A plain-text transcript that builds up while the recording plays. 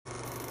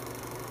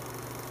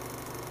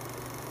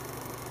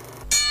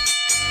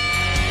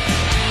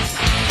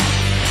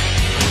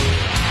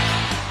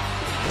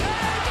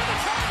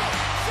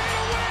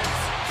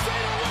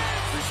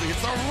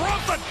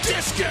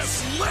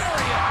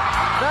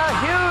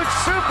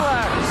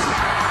suplex.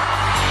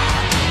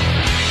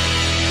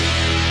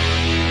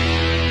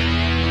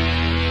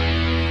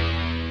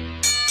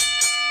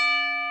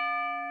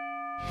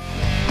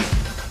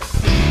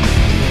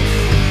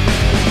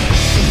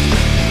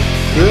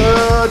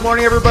 Good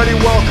morning, everybody.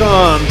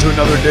 Welcome to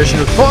another edition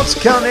of Thoughts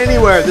Count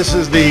Anywhere. This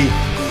is the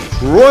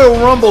Royal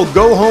Rumble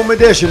Go Home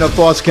edition of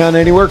Thoughts Count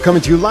Anywhere,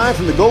 coming to you live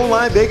from the Go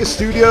Live Vegas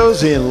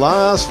studios in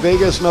Las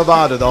Vegas,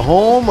 Nevada, the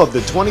home of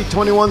the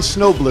 2021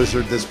 snow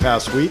blizzard this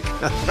past week.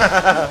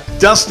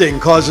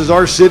 Dusting causes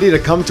our city to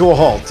come to a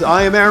halt.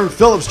 I am Aaron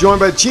Phillips, joined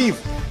by Chief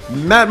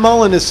Matt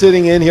Mullen is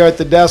sitting in here at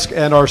the desk,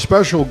 and our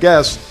special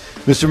guest,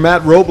 Mr.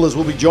 Matt Robles,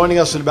 will be joining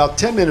us in about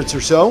 10 minutes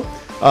or so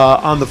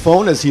on the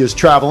phone as he is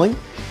traveling.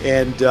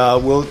 And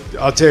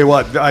I'll tell you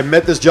what, I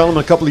met this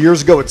gentleman a couple of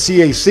years ago at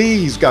CAC.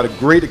 He's got a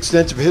great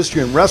extensive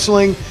history in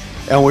wrestling,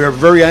 and we are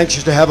very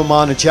anxious to have him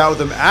on and chat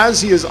with him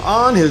as he is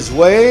on his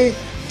way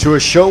to a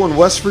show in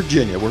West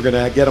Virginia. We're going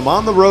to get him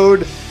on the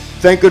road.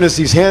 Thank goodness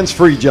he's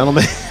hands-free,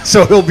 gentlemen,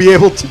 so he'll be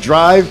able to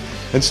drive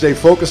and stay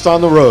focused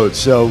on the road.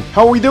 So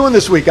how are we doing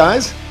this week,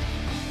 guys?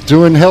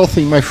 Doing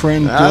healthy, my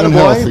friend. Doing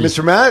healthy.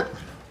 Mr. Matt?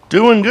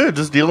 Doing good,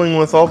 just dealing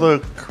with all the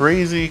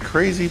crazy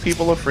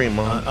people of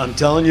Fremont. I'm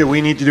telling you, we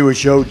need to do a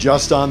show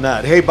just on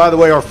that. Hey, by the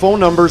way, our phone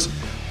numbers.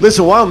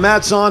 Listen, while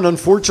Matt's on,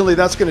 unfortunately,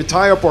 that's going to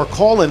tie up our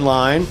call-in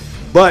line.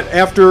 But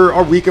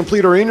after we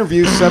complete our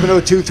interview,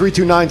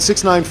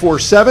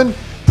 702-329-6947,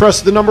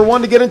 press the number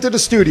 1 to get into the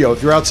studio.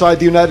 If you're outside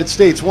the United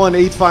States,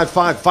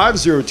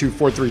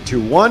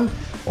 1-855-502-4321.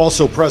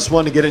 Also, press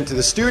 1 to get into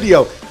the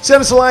studio.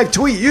 Send us a live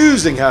tweet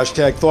using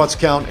hashtag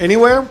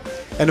ThoughtsCountAnywhere.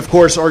 And, of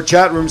course, our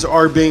chat rooms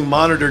are being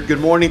monitored. Good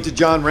morning to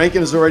John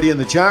Rankin, who's already in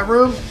the chat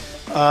room.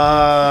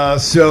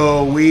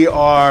 So we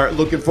are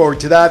looking forward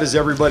to that as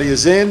everybody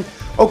is in.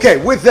 Okay,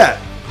 with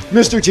that,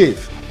 Mr.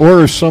 Chief.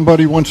 Or if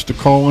somebody wants to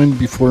call in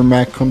before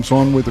Matt comes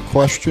on with a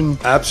question,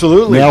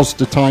 absolutely, now's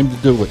the time to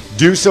do it.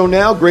 Do so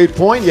now. Great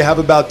point. You have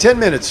about 10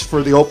 minutes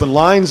for the open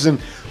lines.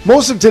 And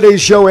most of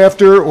today's show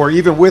after or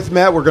even with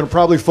Matt, we're going to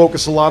probably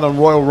focus a lot on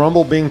Royal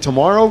Rumble being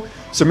tomorrow.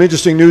 Some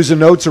interesting news and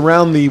notes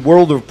around the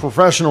world of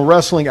professional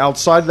wrestling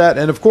outside of that.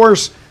 And, of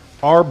course,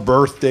 our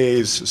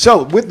birthdays.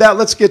 So, with that,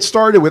 let's get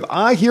started with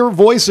I Hear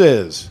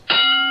Voices.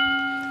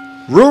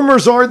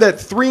 Rumors are that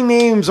 3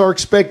 names are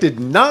expected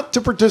not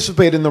to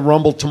participate in the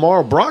Rumble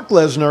tomorrow. Brock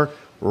Lesnar,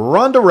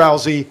 Ronda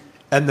Rousey,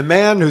 and the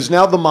man who's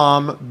now the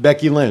mom,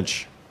 Becky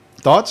Lynch.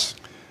 Thoughts?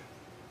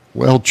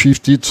 Well,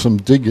 Chief did some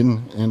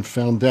digging and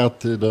found out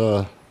that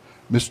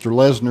Mr.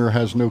 Lesnar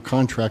has no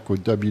contract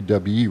with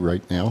WWE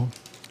right now.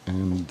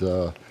 And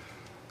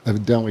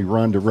evidently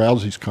Ronda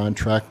Rousey's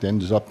contract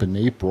ends up in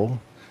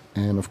April.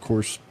 And, of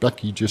course,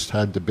 Becky just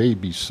had the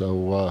baby.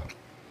 So,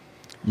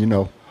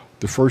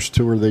 the first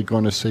 2 are they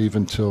going to save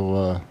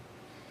until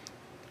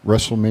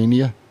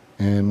WrestleMania.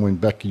 And when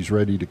Becky's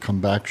ready to come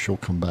back, she'll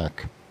come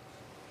back.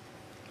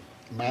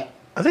 Matt?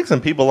 I think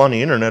some people on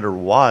the internet are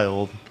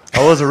wild.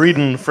 I was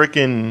reading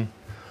freaking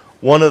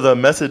one of the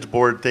message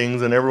board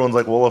things, and everyone's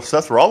like, well, if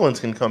Seth Rollins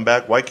can come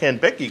back, why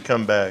can't Becky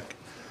come back?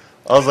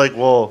 I was like,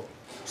 well,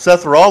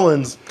 Seth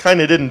Rollins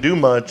kind of didn't do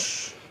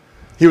much.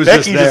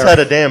 Becky just had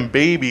a damn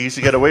baby, so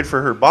you got to wait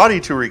for her body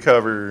to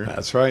recover.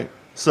 That's right.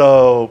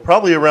 So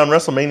probably around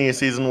WrestleMania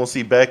season, we'll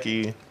see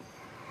Becky.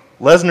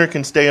 Lesnar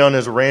can stay on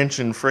his ranch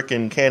in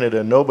frickin'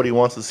 Canada. Nobody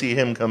wants to see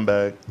him come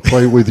back.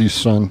 Play with his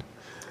son.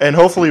 And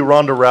hopefully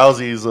Ronda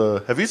Rousey's...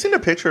 have you seen a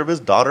picture of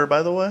his daughter,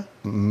 by the way?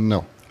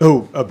 No.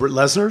 Oh,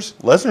 Lesnar's?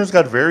 Lesnar's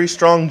got very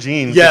strong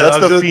genes. Yeah, that's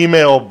the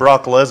female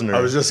Brock Lesnar.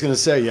 I was just going to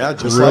say, yeah,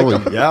 just really?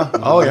 like him. Yeah.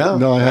 Oh, yeah.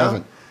 No, I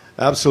haven't.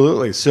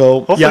 Absolutely.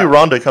 So hopefully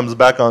Ronda comes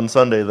back on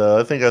Sunday, though.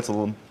 I think that's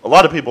a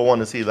lot of people want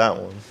to see that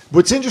one.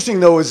 What's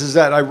interesting, though, is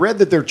that I read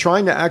that they're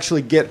trying to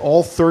actually get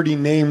all 30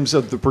 names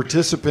of the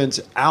participants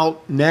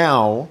out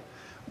now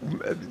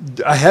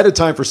ahead of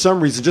time for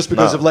some reason, just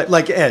because of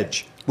like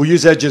Edge. We'll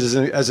use Edge as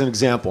an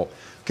example.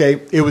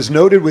 Okay, it was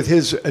noted with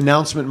his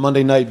announcement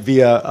Monday night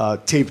via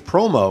taped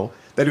promo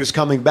that he was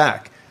coming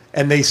back.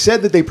 And they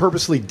said that they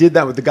purposely did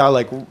that with the guy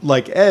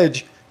like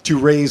Edge to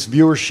raise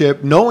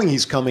viewership, knowing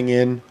he's coming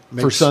in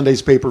for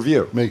Sunday's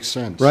pay-per-view. Makes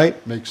sense.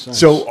 Right? Makes sense.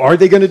 So are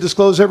they going to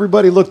disclose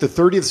everybody? Look, the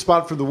 30th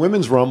spot for the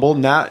Women's Rumble,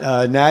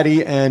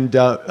 Natty and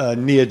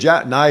Nia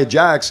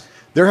Jax,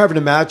 they're having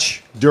a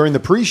match during the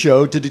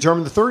pre-show to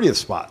determine the 30th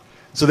spot.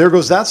 So there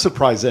goes that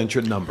surprise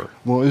entrant number.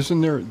 Well,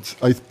 isn't there,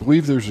 I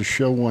believe there's a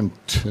show on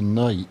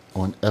tonight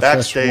on FS1.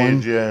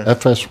 Backstage, yeah.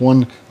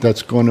 FS1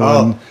 that's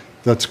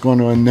going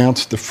to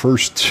announce the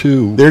first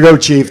 2. There you go,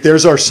 Chief.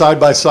 There's our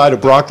side-by-side of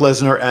Brock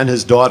Lesnar and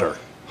his daughter.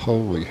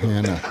 Holy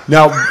Hannah.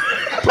 Now,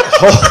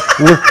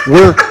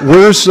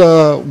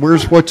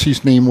 where's what's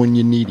his name when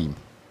you need him?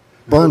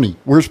 Bernie.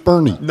 Where's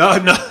Bernie? No.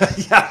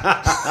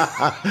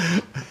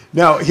 Yeah.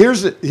 Now,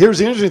 here's the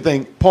interesting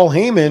thing. Paul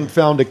Heyman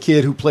found a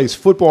kid who plays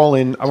football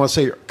in, I want to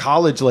say,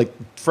 college, like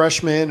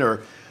freshman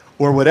or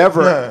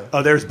whatever. Yeah.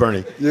 Oh, there's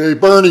Bernie. Yay,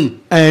 Bernie.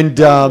 And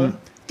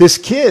this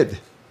kid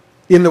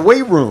in the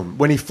weight room,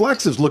 when he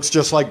flexes, looks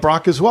just like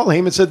Brock as well.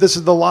 Heyman said this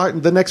is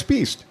the next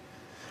beast.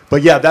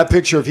 But yeah, that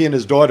picture of he and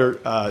his daughter,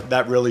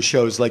 that really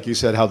shows, like you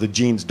said, how the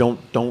genes don't.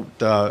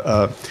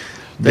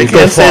 They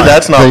can't say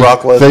that's not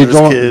Brock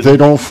Lesnar's kid. They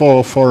don't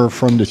fall far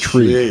from the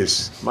tree.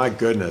 Jeez, my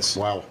goodness.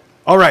 Wow.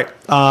 All right.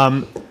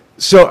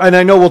 So, and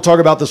I know we'll talk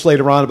about this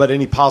later on, about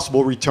any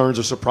possible returns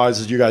or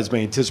surprises you guys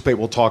may anticipate.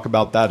 We'll talk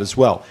about that as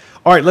well.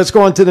 All right, let's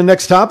go on to the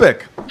next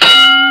topic.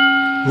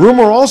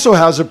 Rumor also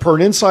has it, per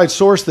an inside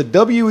source, that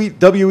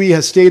WWE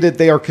has stated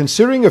they are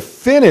considering a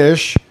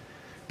finish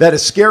that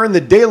is scaring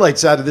the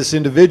daylights out of this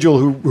individual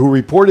who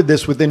reported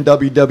this within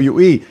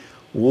WWE.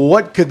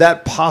 What could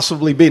that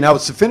possibly be? Now,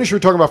 it's the finish you're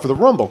talking about for the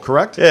Rumble,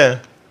 correct? Yeah.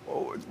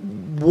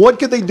 What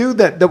could they do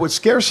that would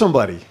scare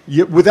somebody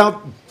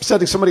without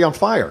setting somebody on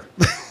fire?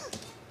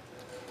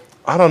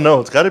 I don't know.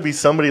 It's got to be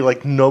somebody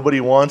like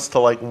nobody wants to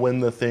like win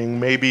the thing.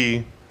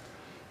 Maybe.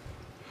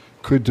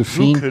 Could the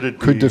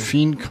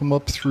Fiend come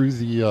up through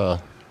the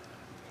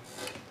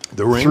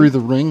ring? Through the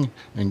ring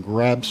and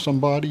grab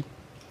somebody?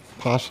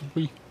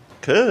 Possibly.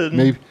 Could.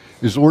 Maybe.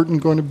 Is Orton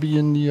going to be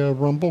in the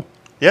Rumble?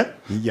 Yeah.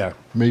 Yeah.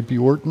 Maybe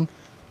Orton.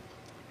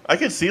 I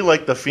could see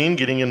like the Fiend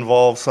getting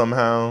involved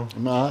somehow.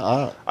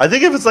 No, I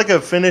think if it's like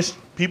a finished,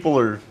 people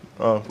are.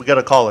 We got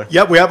a caller.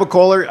 Yep, we have a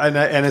caller,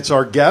 and it's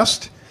our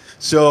guest.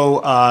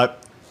 So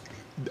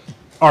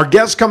our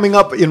guest coming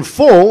up in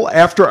full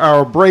after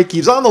our break.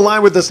 He's on the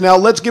line with us now.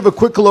 Let's give a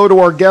quick hello to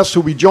our guest who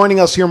will be joining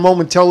us here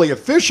momentarily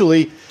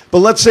officially. But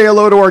let's say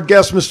hello to our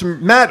guest, Mr.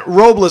 Matt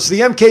Robles,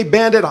 the MK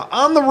Bandit,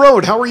 on the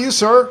road. How are you,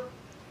 sir?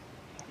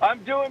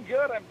 I'm doing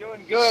good.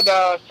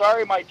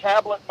 Sorry, my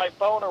tablet and my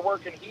phone are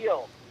working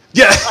heel.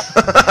 Yeah.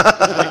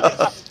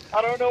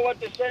 I don't know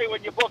what to say.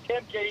 When you book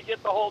MK, you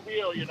get the whole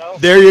deal, you know?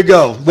 There you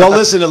go. Well,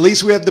 listen, at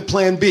least we have the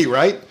plan B,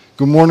 right?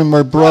 Good morning,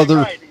 my brother.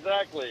 Right,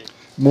 exactly.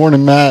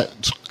 Morning,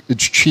 Matt.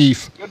 It's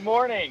Chief. Good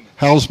morning.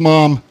 How's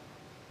Mom?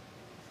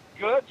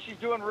 Good. She's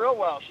doing real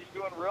well. She's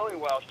doing really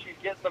well. She's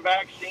getting the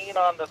vaccine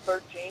on the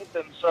 13th,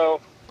 and so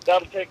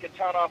that'll take a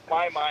ton off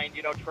my mind,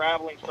 you know,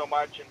 traveling so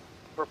much and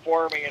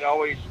performing. It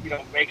always, you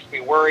know, makes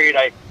me worried.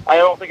 I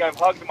don't think I've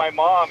hugged my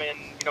mom in,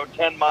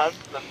 10 months,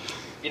 and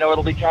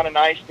it'll be kind of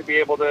nice to be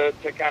able to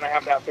kind of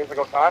have that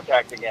physical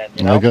contact again,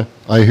 you know?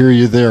 I hear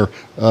you there.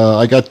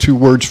 I got 2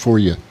 words for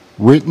you.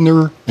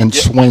 Rittner and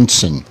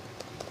Swenson.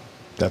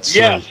 That's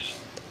yes.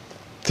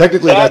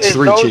 Technically, that's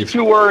 3, those Chief. Those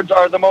 2 words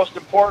are the most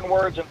important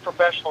words in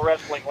professional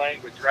wrestling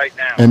language right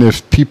now. And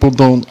if people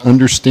don't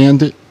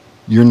understand it,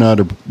 you're not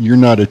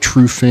a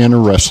true fan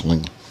of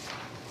wrestling.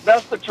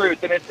 That's the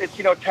truth, and it's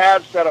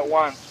Taz said it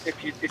once.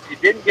 If you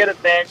didn't get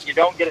it then, you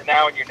don't get it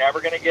now, and you're never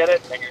going to get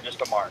it, and you're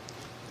just a mark.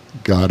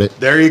 Got it.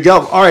 There you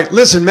go. All right,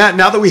 listen, Matt,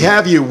 now that we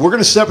have you, we're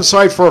going to step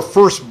aside for our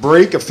first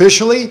break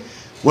officially.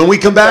 When we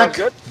come back,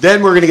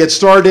 then we're going to get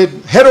started,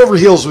 head over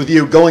heels with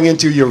you, going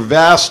into your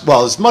vast,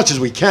 well, as much as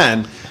we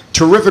can,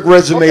 terrific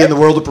resume in the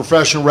world of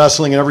professional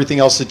wrestling and everything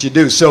else that you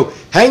do. So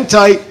hang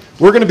tight.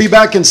 We're going to be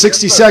back in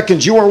 60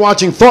 seconds. You are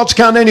watching Thoughts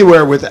Count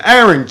Anywhere with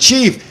Aaron,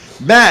 Chief,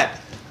 Matt,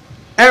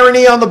 Aaron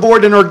E. on the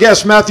board, and our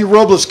guest, Matthew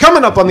Robles,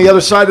 coming up on the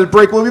other side of the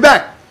break. We'll be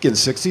back in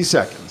 60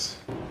 seconds.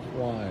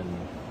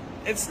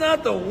 It's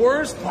not the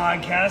worst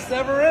podcast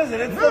ever, is it?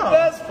 It's the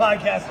best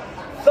podcast.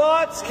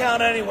 Thoughts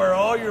Count Anywhere.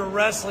 All your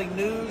wrestling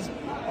news,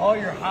 all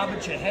your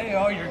hobbit-cha-hey,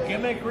 all your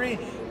gimmickry.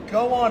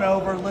 Go on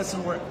over,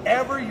 listen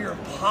wherever your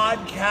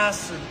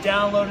podcasts are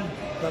downloaded.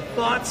 The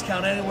Thoughts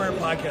Count Anywhere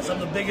podcast. I'm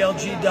the big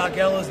LG Doc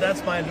Ellis.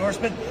 That's my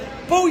endorsement.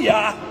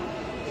 Booyah!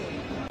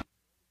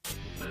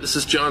 This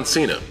is John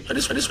Cena. I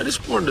just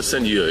wanted to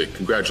send you a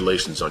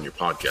congratulations on your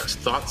podcast.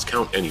 Thoughts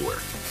count anywhere.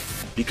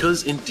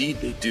 Because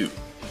indeed they do.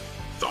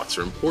 Thoughts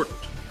are important.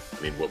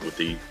 I mean, what would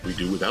we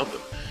do without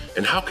them?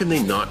 And how can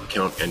they not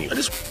count anywhere?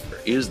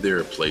 Is there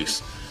a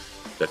place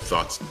that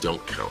thoughts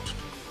don't count?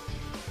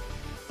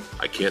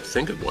 I can't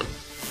think of one.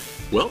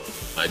 Well,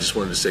 I just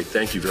wanted to say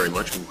thank you very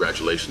much,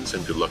 congratulations,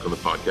 and good luck on the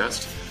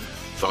podcast.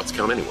 Thoughts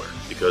count anywhere,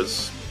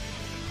 because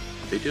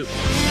they do.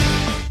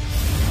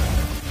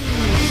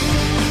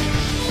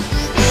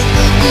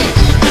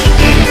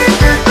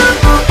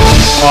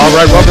 All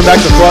right, welcome back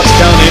to Thoughts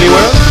Count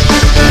Anywhere.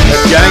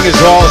 The gang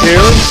is all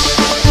here.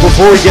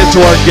 Before we get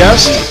to our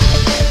guest,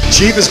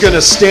 Chief is going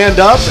to stand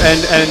up,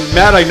 and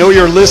Matt, I know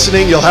you're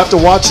listening. You'll have to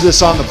watch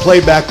this on the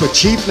playback, but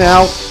Chief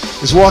now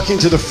is walking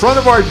to the front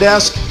of our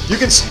desk. You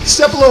can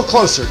step a little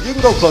closer. You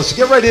can go closer.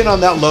 Get right in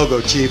on that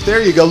logo, Chief.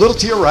 There you go. A little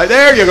to your right.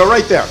 There you go,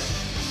 right there.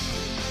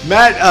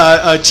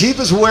 Matt, Chief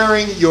is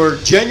wearing your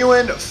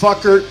Genuine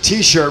Fucker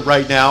t-shirt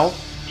right now.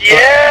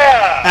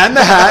 Yeah! And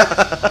the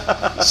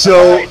hat.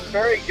 So right,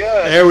 very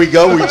good. There we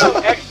go.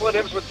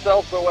 Expletives would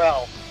sell so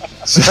well.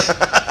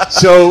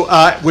 So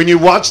when you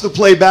watch the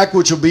playback,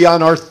 which will be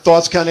on our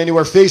Thoughts Count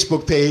Anywhere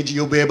Facebook page,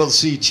 you'll be able to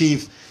see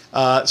Chief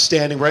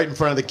standing right in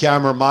front of the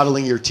camera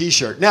modeling your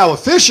t-shirt. Now,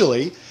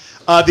 officially,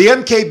 the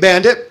MK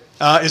Bandit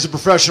is a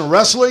professional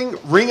wrestling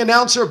ring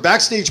announcer,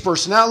 backstage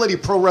personality,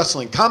 pro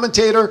wrestling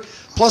commentator.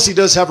 Plus, he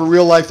does have a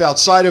real life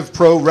outside of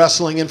pro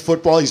wrestling and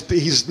football.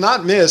 He's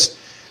not missed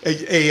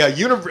a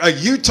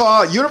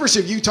University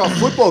of Utah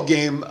football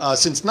game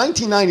since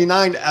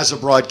 1999 as a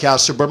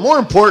broadcaster, but more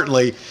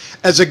importantly,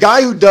 as a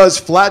guy who does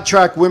flat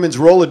track women's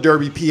roller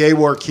derby PA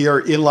work here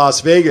in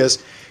Las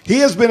Vegas. He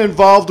has been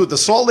involved with the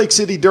Salt Lake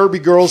City Derby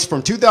girls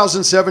from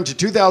 2007 to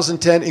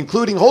 2010,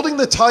 including holding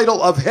the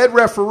title of head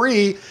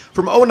referee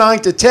from 09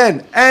 to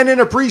 10. And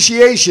in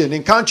appreciation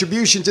and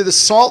contribution to the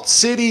Salt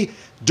City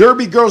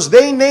Derby girls,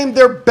 they named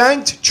their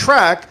banked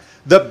track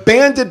the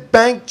Bandit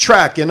Bank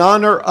Track in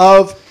honor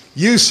of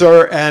you,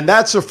 sir. And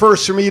that's a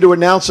first for me to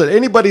announce that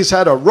anybody who's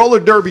had a roller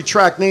derby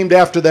track named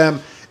after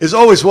them is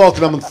always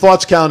welcome.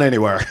 Thoughts count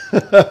anywhere.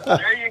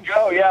 There you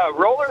go. Yeah,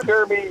 roller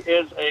derby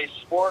is a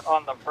sport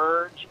on the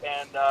verge,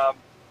 and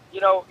you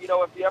know,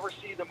 if you ever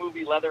see the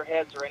movie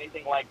Leatherheads or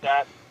anything like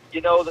that,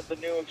 you know that the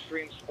new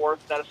extreme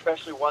sports, that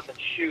especially one that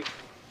shoots,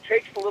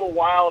 takes a little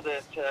while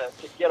to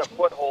get a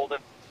foothold.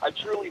 And I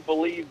truly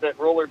believe that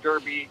roller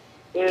derby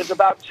is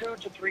about 2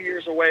 to 3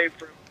 years away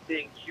from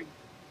being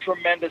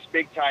tremendous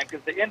big time,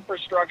 because the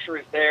infrastructure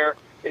is there.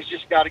 It's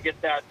just got to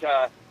get that.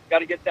 Got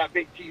to get that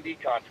big TV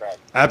contract.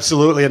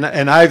 Absolutely,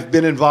 and I've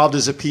been involved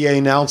as a PA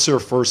announcer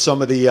for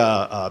some of the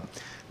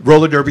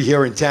roller derby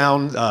here in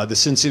town. The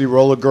Sin City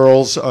Roller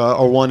Girls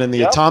are one, and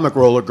the Atomic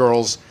Roller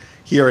Girls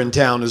here in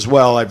town as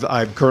well.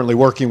 I'm currently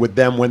working with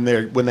them when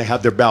they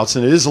have their bouts,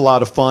 and it is a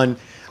lot of fun.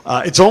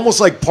 It's almost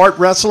like part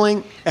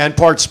wrestling and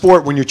part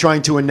sport when you're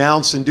trying to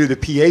announce and do the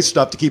PA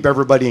stuff to keep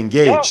everybody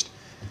engaged.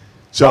 Yeah.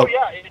 So,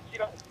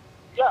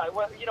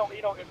 Well,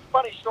 it's a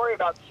funny story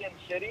about Sin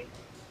City.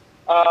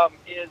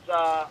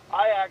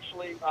 I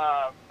actually,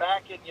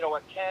 back in,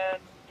 10,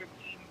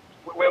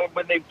 15,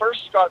 when they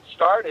first got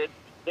started,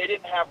 they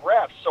didn't have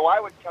refs. So I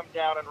would come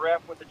down and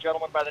ref with a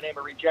gentleman by the name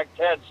of Reject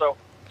Ted. So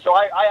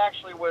I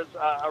actually was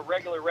a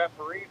regular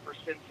referee for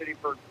Sin City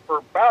for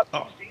about 2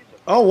 seasons.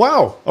 Oh,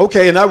 wow.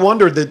 Okay, and I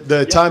wondered that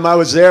the time I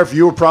was there if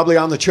you were probably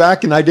on the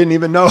track and I didn't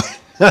even know.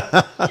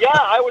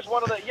 I was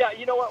one of the. Yeah,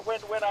 you know what? When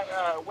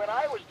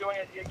I was doing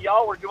it,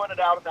 y'all were doing it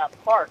out in that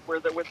park where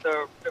with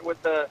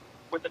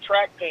the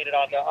track painted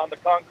on the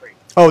concrete.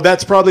 Oh,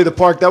 that's probably the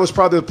park. That was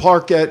probably the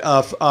park at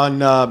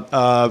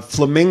on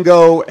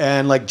Flamingo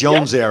and like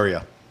Jones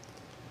area.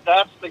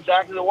 That's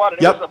exactly the one.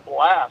 And it was a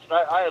blast.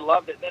 I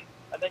loved it.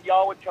 And then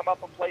y'all would come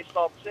up and play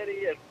Salt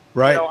City, and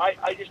right.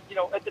 I just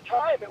at the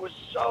time it was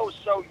so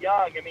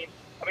young. I mean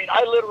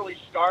I literally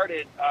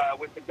started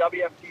with the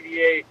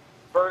WFTDA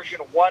version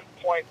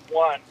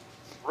 1.1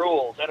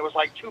 rules, and it was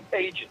like 2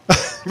 pages.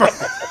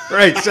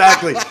 Right,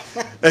 exactly.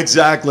 It's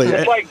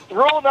like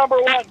rule number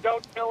 1,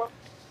 don't kill him.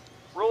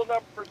 Rule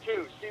number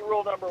 2, see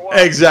rule number 1.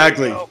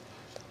 Exactly.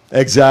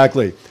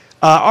 Exactly.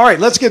 All right,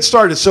 let's get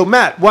started. So,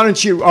 Matt, why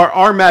don't you,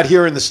 our Matt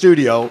here in the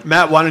studio,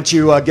 Matt, why don't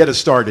you get us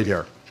started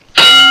here?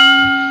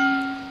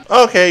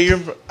 Okay,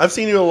 I've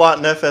seen you a lot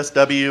in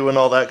FSW and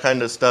all that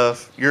kind of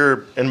stuff.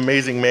 You're an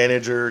amazing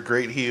manager,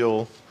 great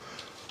heel.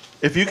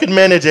 If you could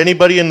manage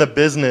anybody in the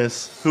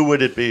business, who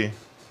would it be?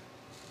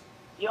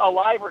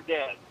 Alive or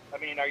dead? I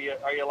mean, are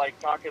you like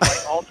talking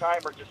like all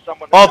time or just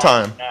someone all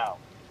time now?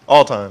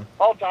 All time.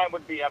 All time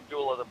would be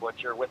Abdullah the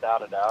Butcher,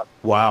 without a doubt.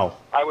 Wow.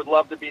 I would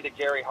love to be the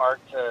Gary Hart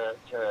to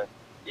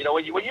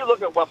when you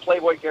look at what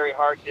Playboy Gary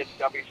Hart did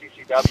in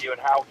WCCW and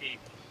how he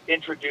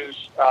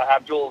introduced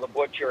Abdullah the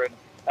Butcher and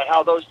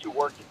how those two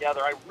work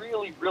together, I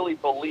really, really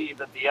believe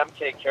that the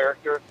MK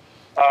character,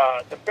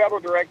 the federal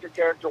director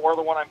character, or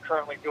the one I'm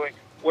currently doing,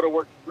 would have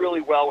worked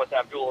really well with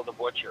Abdullah the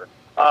Butcher.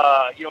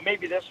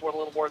 Maybe this one a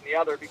little more than the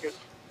other because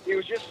he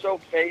was just so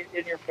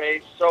in your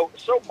face, so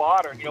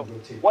modern.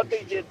 What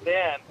they did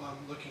then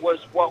was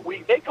what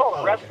they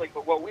call it wrestling,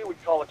 but what we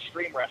would call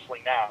extreme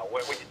wrestling now.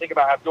 When you think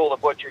about Abdullah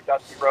the Butcher,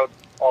 Dusty Rhodes,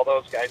 all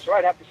those guys. So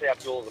I'd have to say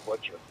Abdullah the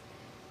Butcher.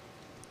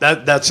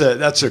 That's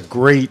a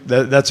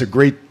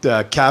great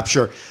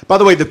capture. By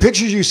the way, the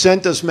pictures you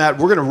sent us, Matt,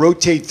 we're going to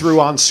rotate through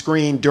on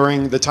screen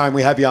during the time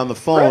we have you on the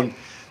phone. Right.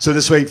 So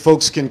this way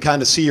folks can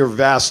kind of see your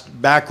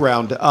vast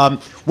background.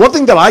 One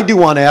thing that I do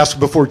want to ask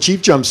before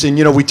Chief jumps in,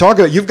 we talk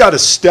about, you've got a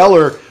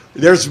stellar,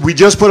 we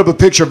just put up a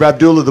picture of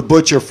Abdullah the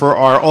Butcher for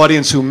our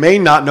audience who may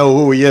not know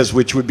who he is,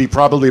 which would be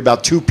probably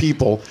about 2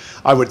 people,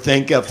 I would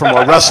think, from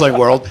our wrestling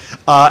world.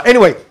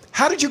 Anyway,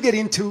 how did you get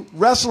into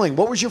wrestling?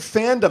 What was your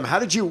fandom? How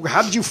did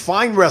you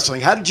find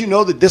wrestling? How did you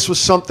know that this was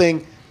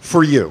something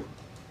for you?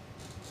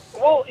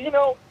 Well,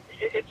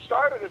 it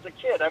started as a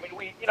kid. I mean,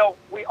 we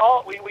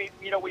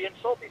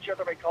insult each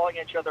other by calling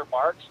each other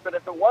marks. But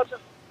if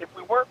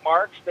we weren't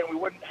marks, then we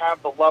wouldn't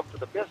have the love for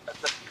the business.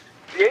 And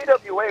the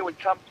AWA would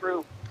come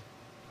through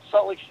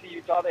Salt Lake City,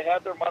 Utah. They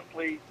had their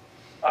monthly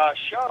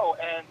show,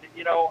 and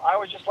I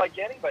was just like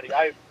anybody.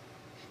 I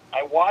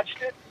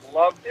watched it,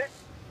 loved it,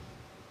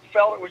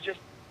 felt it was just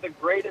the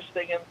greatest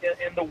thing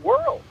in the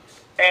world.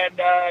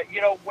 And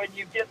when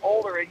you get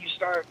older and you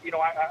start,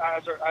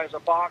 as a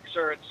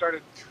boxer and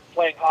started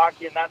playing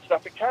hockey and that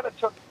stuff, it kind of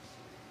took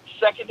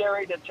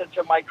secondary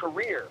to my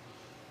career.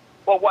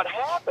 But what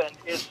happened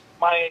is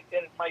my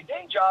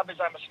day job is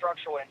I'm a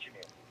structural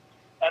engineer,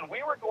 and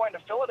we were going to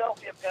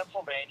Philadelphia,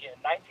 Pennsylvania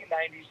in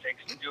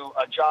 1996 to do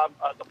a job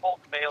at the Polk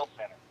Vale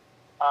Center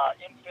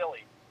in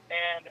Philly.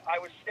 And I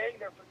was staying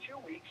there for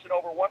 2 weeks, and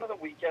over one of the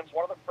weekends,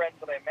 one of the friends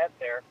that I met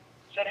there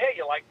said, "Hey,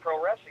 you like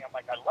pro wrestling?" I'm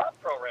like, "I love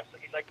pro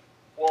wrestling." He's like,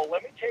 "Well,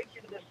 let me take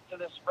you to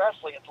this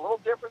wrestling. It's a little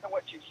different than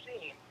what you've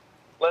seen.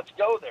 Let's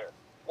go there."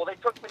 Well, they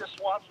took me to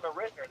Swanson and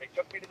Rittner. They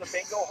took me to the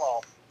bingo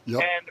hall. Yep.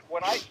 And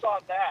when I saw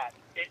that,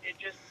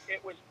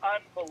 it was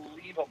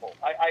unbelievable.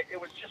 It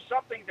was just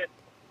something that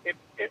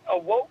it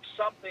awoke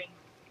something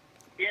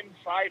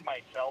inside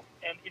myself.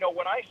 And,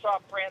 when I saw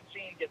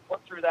Francine get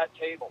put through that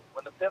table,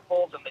 when the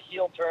Pitbulls and the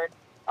heel turn,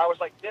 I was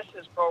like, this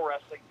is pro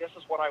wrestling. This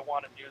is what I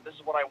want to do. This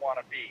is what I want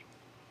to be.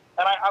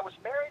 And I was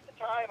married at the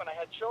time, and I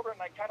had children,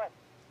 and I kind of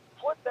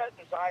put that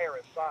desire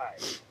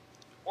aside.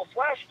 Well,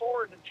 flash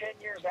forward to 10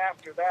 years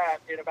after that,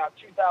 in about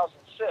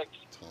 2006,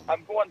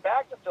 I'm going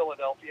back to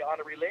Philadelphia on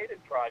a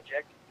related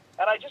project,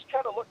 and I just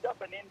kind of looked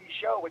up an indie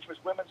show, which was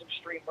Women's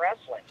Extreme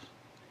Wrestling.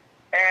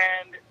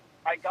 And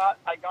I got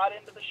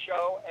into the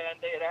show,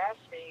 and they had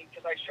asked me,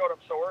 because I showed up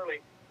so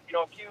early,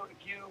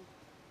 if you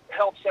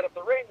help set up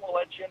the ring, we'll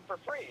let you in for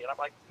free. And I'm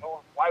like,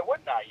 well, why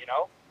wouldn't I?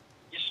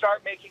 You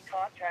start making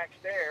contacts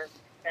there,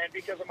 and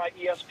because of my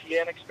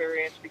ESPN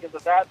experience, because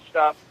of that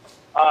stuff,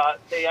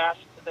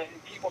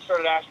 people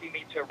started asking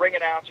me to ring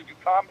announce or do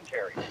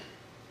commentary,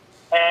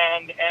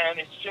 and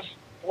it just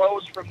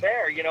flows from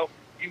there.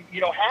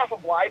 Half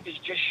of life is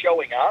just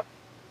showing up.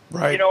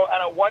 Right.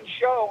 And at one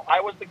show,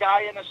 I was the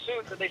guy in a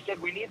suit that they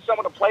said, we need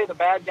someone to play the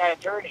bad guy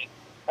attorney.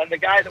 And the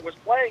guy that was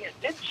playing it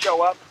didn't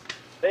show up.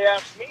 They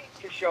asked me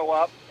to show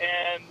up,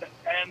 and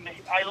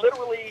I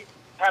literally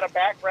had a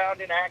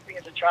background in acting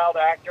as a child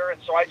actor,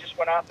 and so I just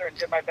went out there and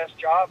did my best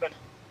job, and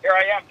here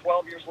I am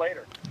 12 years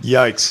later.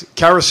 Yikes.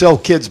 Carousel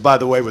Kids, by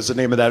the way, was the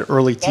name of that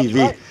early TV.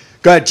 Right.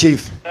 Go ahead,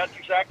 Chief. That's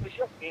exactly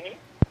so. Mm-hmm.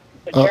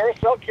 The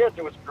Carousel Kids,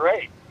 it was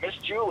great. Miss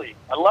Julie,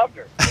 I loved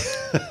her.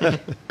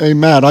 Hey,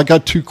 Matt, I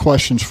got 2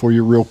 questions for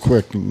you real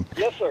quick. And,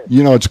 yes, sir.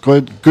 It's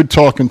good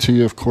talking to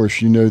you, of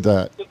course. You know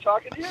that. Good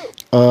talking to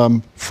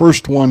you.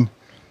 First one,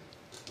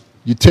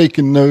 you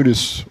taken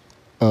notice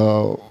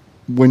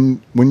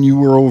when you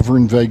were over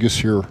in Vegas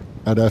here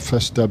at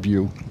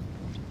FSW,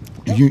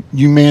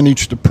 you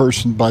managed a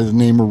person by the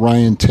name of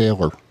Ryan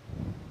Taylor.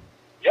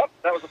 Yep,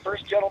 that was the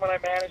first gentleman I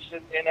managed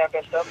in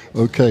FSW.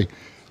 Okay.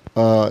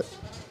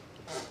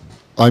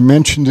 I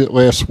mentioned it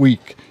last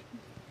week.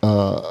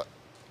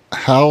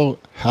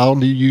 How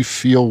do you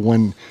feel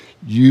when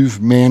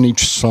you've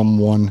managed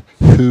someone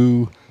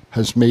who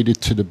has made it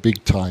to the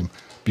big time?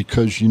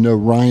 Because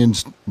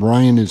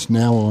Ryan is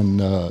now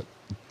on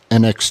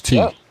NXT.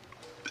 Yes.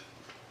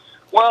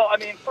 Well,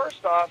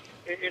 first off,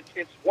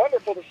 it's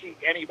wonderful to see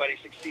anybody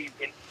succeed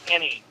in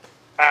any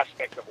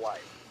aspect of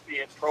life, be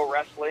it pro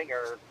wrestling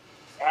or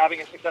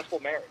having a successful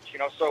marriage.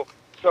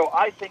 So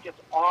I think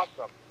it's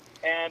awesome.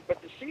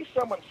 But to see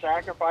someone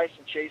sacrifice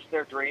and chase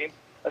their dream,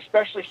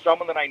 especially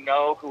someone that I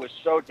know who is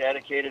so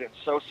dedicated and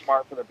so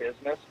smart for the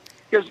business,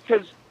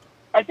 because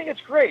I think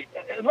it's great.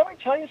 And let me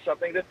tell you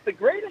something, that the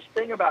greatest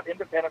thing about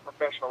independent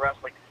professional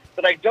wrestling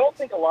that I don't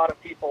think a lot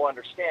of people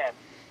understand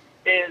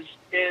is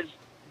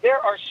there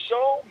are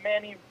so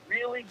many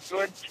really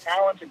good,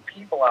 talented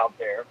people out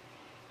there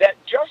that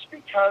just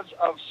because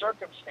of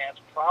circumstance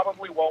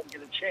probably won't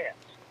get a chance.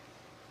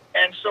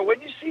 And so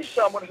when you see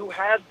someone who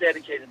has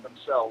dedicated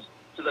themselves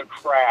to the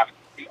craft,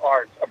 the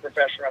art of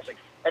professional wrestling,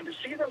 and to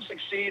see them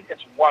succeed,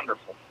 it's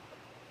wonderful.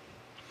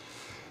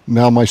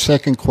 Now, my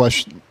second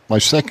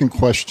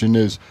question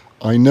is,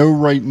 I know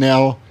right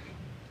now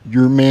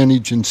you're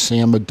managing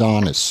Sam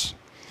Adonis,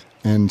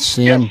 and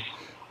Sam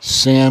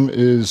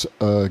is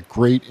a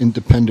great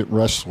independent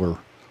wrestler.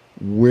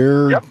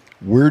 Where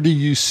do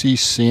you see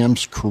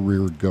Sam's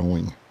career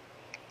going?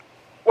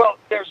 Well,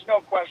 there's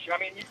no question.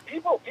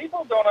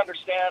 People don't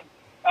understand,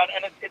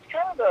 and it's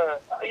kind of the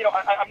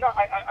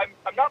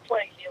I'm not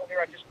playing heel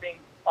here. I'm just being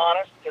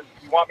honest because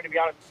you want me to be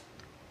honest.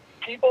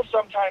 People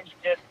sometimes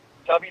get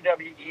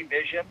WWE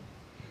vision,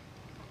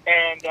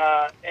 and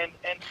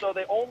so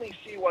they only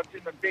see what's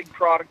in the big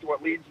product or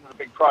what leads into the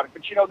big product.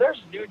 But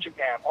there's New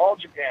Japan, All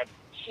Japan,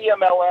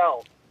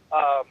 CMLL,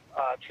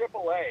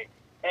 AAA,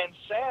 and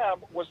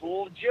Sam was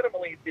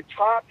legitimately the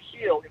top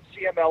heel in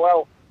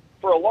CMLL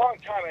for a long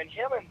time. And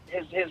him and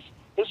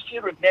his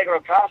feud with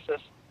Negro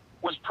Casas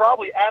was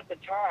probably at the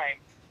time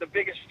the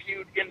biggest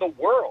feud in the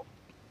world.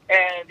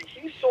 And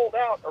he sold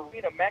out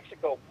Arena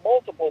Mexico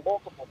multiple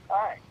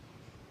times.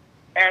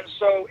 And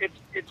so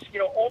it's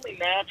only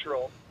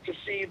natural to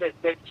see that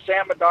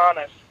Sam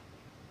Adonis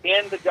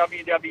in the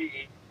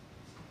WWE,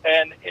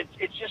 and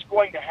it's just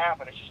going to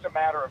happen. It's just a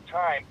matter of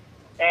time.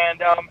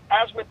 And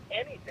as with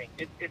anything,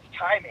 it's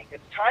timing.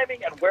 It's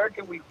timing, and where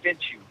can we fit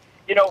you?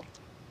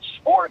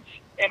 Sports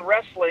and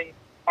wrestling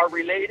are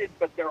related,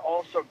 but they're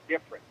also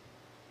different.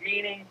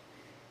 Meaning,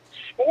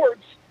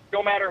 sports,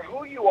 no matter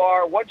who you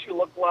are, what you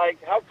look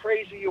like, how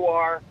crazy you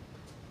are,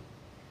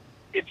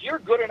 if you're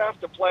good enough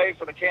to play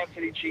for the Kansas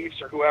City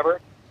Chiefs or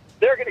whoever,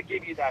 they're going to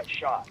give you that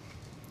shot.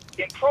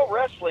 In pro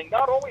wrestling,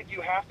 not only do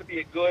you have to be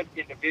a good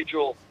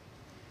individual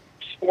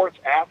sports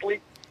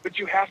athlete, but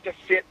you have to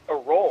fit a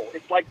role.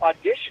 It's like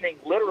auditioning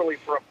literally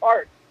for a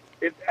part.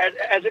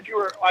 as if you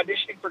were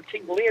auditioning for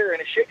King Lear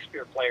in a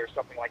Shakespeare play or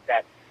something like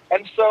that.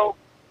 And so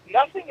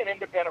nothing in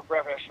independent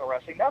professional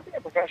wrestling, nothing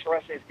in professional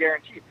wrestling is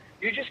guaranteed.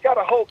 You just got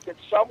to hope that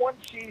someone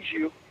sees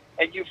you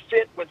and you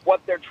fit with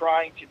what they're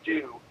trying to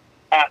do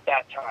at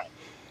that time.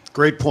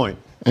 Great point.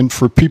 And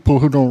for people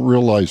who don't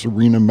realize,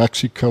 Arena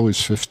Mexico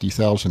is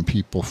 50,000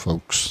 people,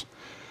 folks.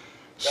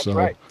 That's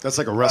right. That's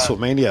like a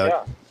WrestleMania.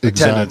 Yeah.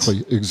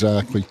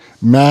 Exactly.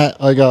 Matt,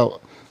 I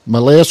got my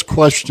last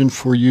question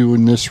for you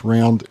in this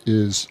round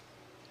is,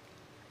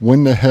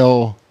 when the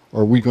hell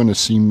are we going to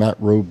see Matt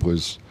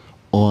Robles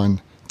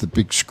on the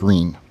big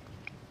screen?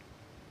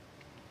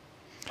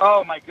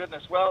 Oh, my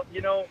goodness. Well,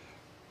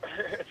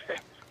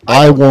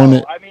 I want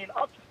it. I mean,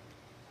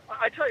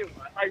 I tell you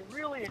what, I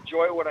really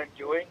enjoy what I'm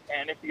doing,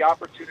 and if the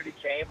opportunity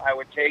came, I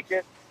would take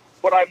it.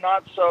 But I'm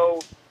not so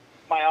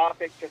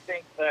myopic to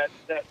think that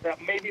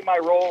maybe my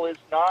role is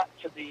not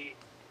to be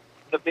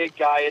the big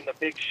guy in the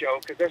big show,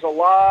 because there's a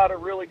lot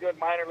of really good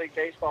minor league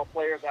baseball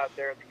players out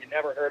there that you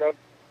never heard of,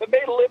 but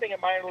made a living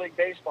in minor league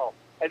baseball.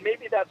 And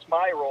maybe that's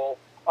my role.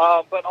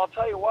 But I'll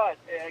tell you what,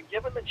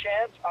 given the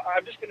chance,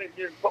 I'm just going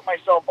to put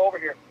myself over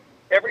here.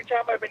 Every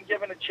time I've been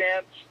given a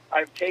chance,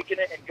 I've taken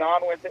it and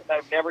gone with it, and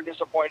I've never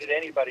disappointed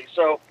anybody.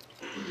 So,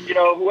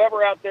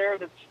 whoever out there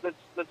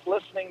that's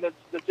listening,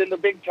 that's in the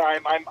big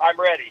time, I'm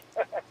ready.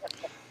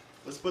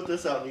 Let's put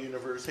this out in the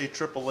universe. Hey,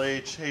 Triple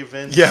H. Hey,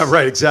 Vince. Yeah,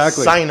 right,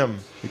 exactly. Sign him.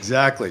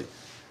 Exactly.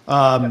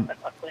 Thank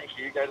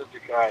you. You guys are too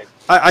kind.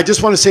 I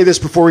just want to say this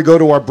before we go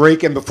to our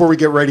break and before we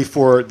get ready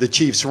for the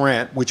Chiefs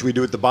rant, which we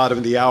do at the bottom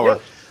of the hour.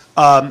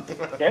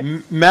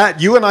 Okay.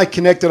 Matt, you and I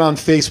connected on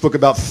Facebook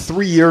about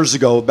 3 years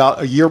ago,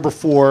 about a year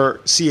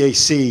before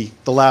CAC,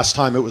 the last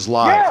time it was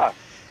live. Yeah.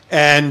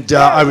 And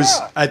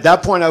at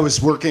that point, I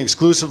was working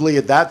exclusively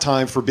at that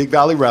time for Big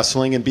Valley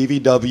Wrestling, and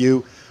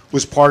BVW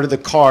was part of the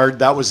card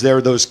that was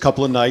there those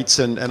couple of nights.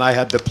 And I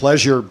had the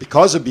pleasure,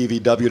 because of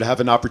BVW, to have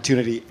an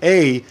opportunity,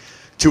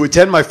 to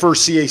attend my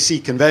first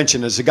CAC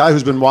convention. As a guy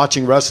who's been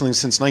watching wrestling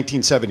since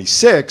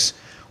 1976,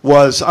 I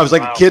was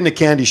like a kid in a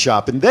candy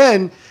shop. And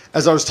then,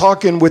 as I was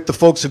talking with the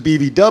folks of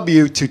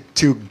BVW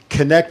to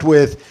connect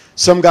with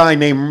some guy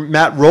named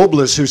Matt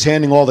Robles, who's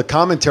handling all the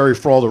commentary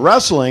for all the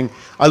wrestling,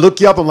 I look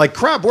you up. I'm like,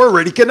 crap, we're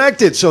already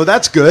connected. So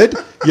that's good,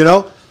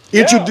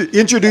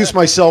 Introduce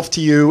myself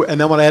to you, and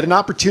then when I had an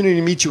opportunity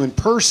to meet you in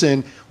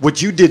person, what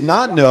you did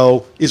not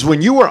know is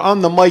when you were on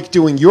the mic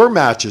doing your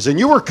matches, and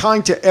you were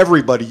kind to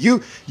everybody.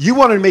 You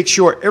wanted to make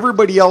sure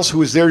everybody else who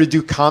was there to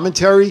do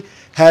commentary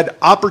had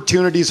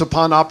opportunities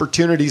upon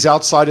opportunities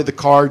outside of the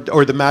card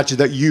or the matches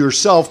that you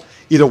yourself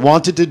either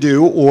wanted to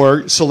do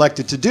or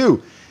selected to do.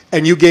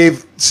 And you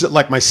gave,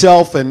 like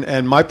myself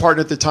and my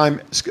partner at the time,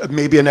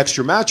 maybe an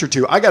extra match or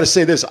two. I got to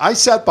say this. I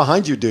sat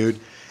behind you, dude,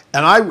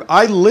 and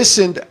I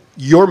listened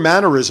your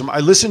mannerism. I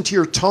listened to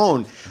your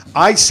tone.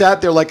 I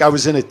sat there like I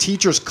was in a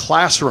teacher's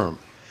classroom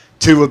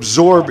to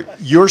absorb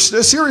your,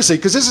 seriously,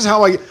 because this is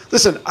how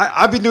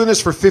I've been doing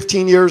this for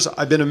 15 years.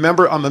 I'm a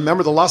member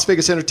of the Las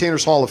Vegas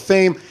Entertainers Hall of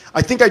Fame.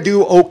 I think I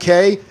do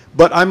okay,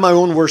 but I'm my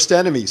own worst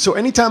enemy. So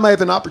anytime I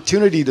have an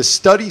opportunity to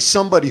study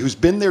somebody who's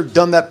been there,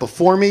 done that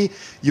before me,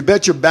 you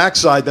bet your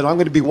backside that I'm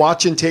going to be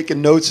watching,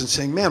 taking notes and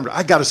saying, man,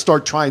 I got to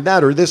start trying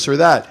that or this or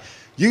that.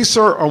 You,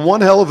 sir, are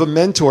one hell of a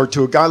mentor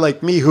to a guy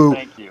like me who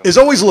is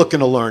always looking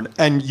to learn.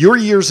 And your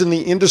years in the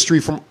industry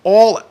from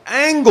all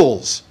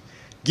angles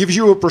gives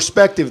you a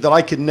perspective that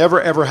I could never,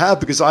 ever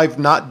have, because I've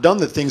not done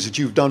the things that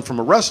you've done from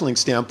a wrestling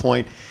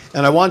standpoint.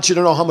 And I want you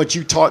to know how much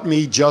you taught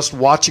me just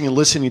watching and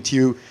listening to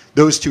you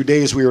those 2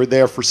 days we were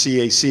there for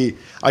CAC.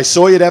 I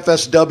saw you at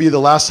FSW the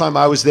last time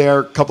I was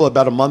there,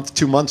 about a month,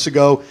 2 months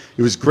ago.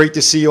 It was great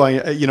to see you,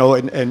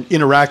 and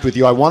interact with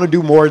you. I want to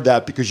do more of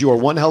that because you are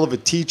one hell of a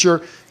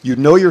teacher. You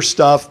know your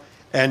stuff.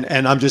 And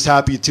I'm just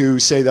happy to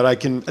say that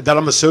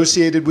I'm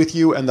associated with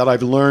you and that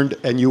I've learned,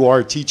 and you are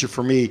a teacher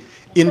for me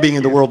in being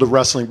in the world of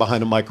wrestling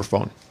behind a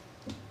microphone.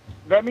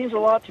 That means a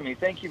lot to me.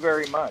 Thank you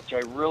very much. I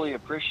really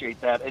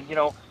appreciate that. And,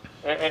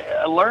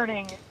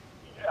 learning,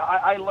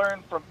 I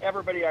learn from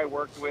everybody I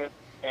worked with,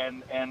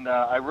 and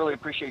I really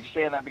appreciate you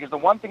saying that, because the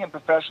one thing in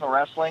professional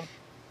wrestling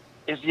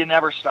is you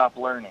never stop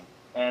learning.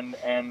 And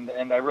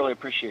I really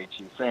appreciate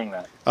you saying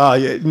that.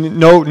 Yeah,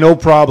 no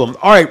problem.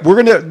 All right,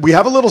 we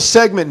have a little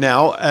segment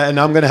now, and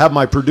I'm gonna have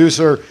my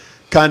producer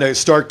kind of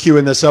start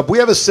queuing this up. We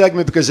have a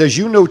segment because, as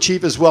you know,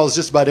 Chief, as well as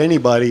just about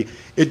anybody,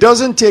 it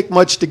doesn't take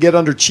much to get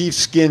under Chief's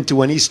skin to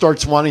when he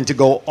starts wanting to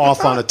go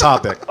off on a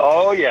topic.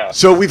 Oh yeah.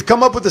 So we've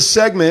come up with a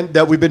segment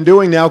that we've been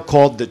doing now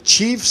called the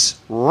Chief's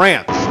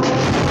Rant.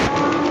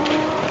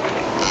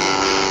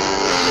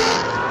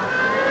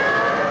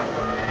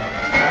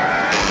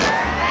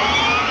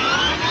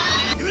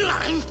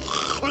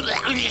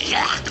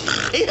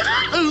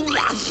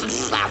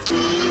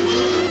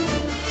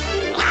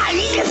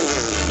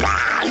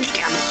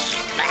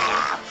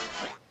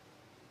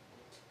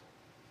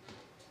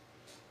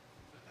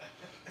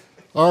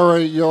 All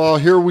right, y'all,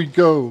 here we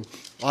go.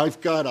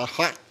 I've got a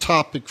hot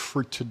topic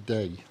for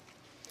today.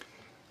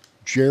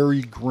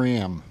 Jerry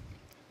Graham,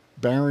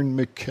 Baron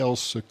Mikel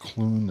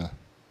Cicluna,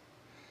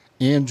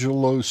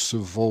 Angelo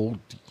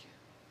Savoldi,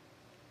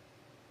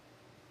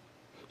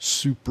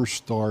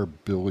 superstar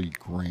Billy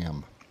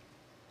Graham,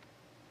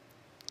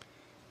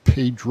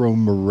 Pedro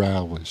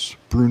Morales,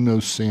 Bruno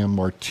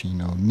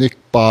Sammartino, Nick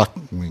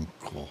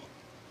Bockwinkel.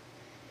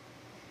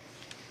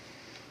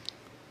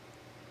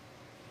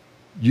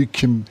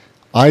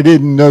 I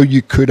didn't know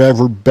you could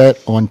ever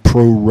bet on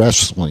pro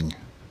wrestling.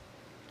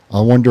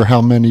 I wonder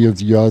how many of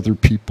the other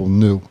people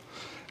knew.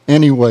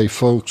 Anyway,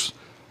 folks,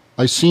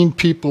 I seen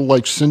people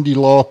like Cyndi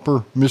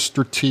Lauper,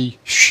 Mr. T,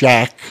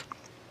 Shaq,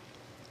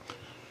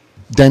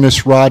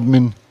 Dennis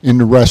Rodman in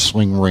the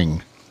wrestling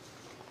ring.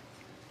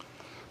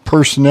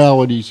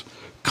 Personalities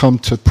come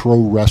to pro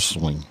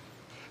wrestling.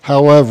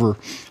 However,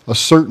 a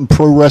certain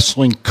pro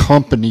wrestling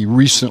company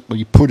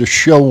recently put a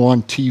show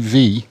on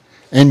TV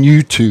and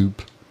YouTube.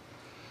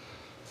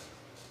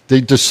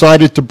 They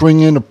decided to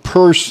bring in a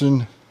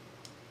person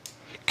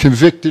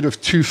convicted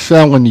of 2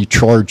 felony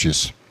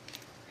charges.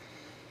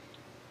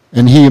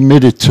 And he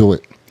admitted to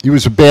it. He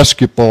was a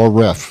basketball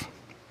ref.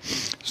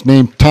 His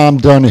name Tom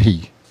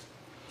Donahue,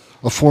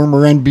 a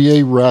former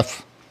NBA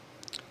ref,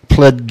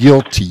 pled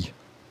guilty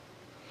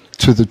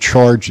to the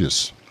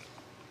charges.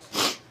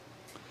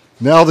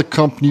 Now the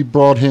company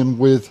brought him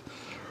with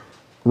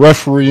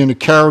referee in a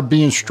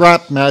Caribbean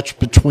strap match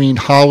between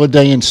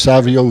Holiday and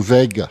Savio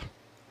Vega.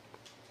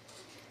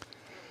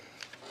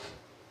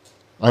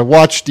 I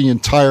watched the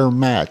entire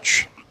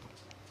match.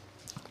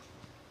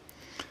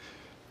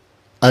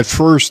 At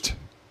first,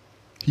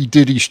 he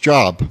did his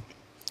job,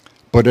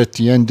 but at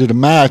the end of the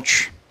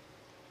match,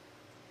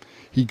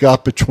 he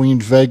got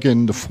between Vega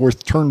and the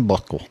 4th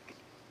turnbuckle,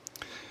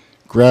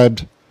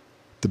 grabbed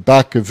the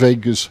back of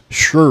Vega's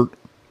shirt,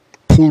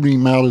 pulled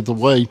him out of the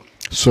way,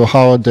 so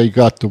Holiday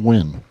got the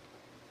win.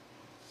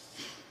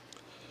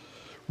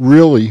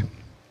 Really,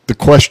 the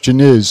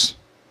question is,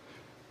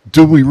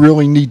 do we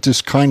really need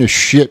this kind of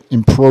shit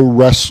in pro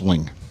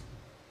wrestling?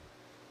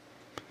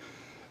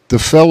 The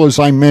fellas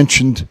I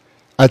mentioned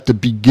at the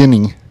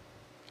beginning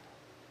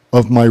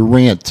of my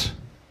rant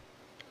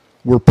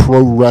were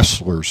pro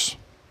wrestlers.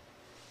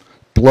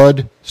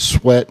 Blood,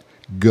 sweat,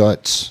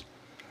 guts.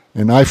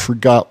 And I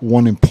forgot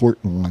one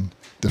important one,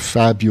 the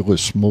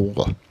Fabulous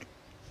Moolah.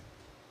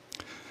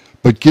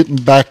 But getting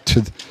back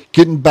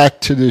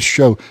to this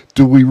show,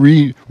 do we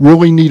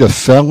really need a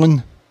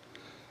felon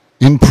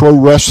in pro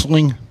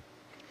wrestling?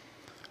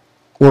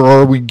 Or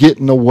are we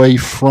getting away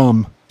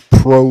from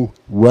pro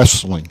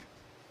wrestling?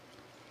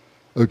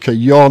 Okay,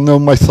 you all know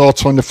my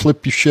thoughts on the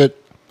flippy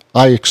shit.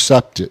 I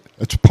accept it.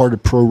 It's part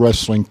of pro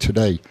wrestling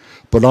today.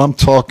 But I'm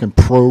talking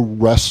pro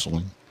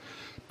wrestling,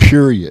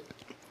 period.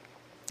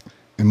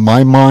 In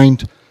my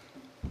mind,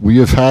 we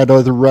have had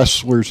other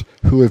wrestlers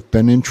who have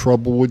been in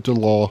trouble with the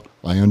law.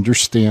 I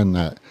understand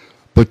that.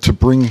 But to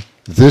bring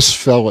this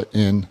fella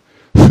in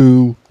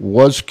who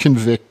was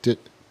convicted,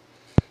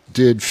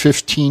 did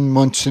 15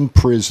 months in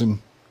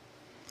prison,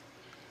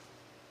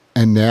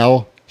 and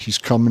now he's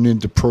coming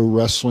into pro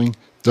wrestling.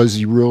 Does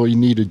he really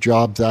need a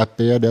job that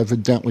bad?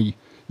 Evidently,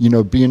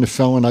 being a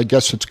felon, I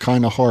guess it's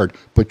kind of hard.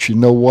 But you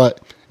know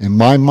what? In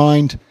my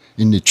mind,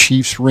 in the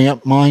Chiefs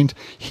rant mind,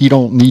 he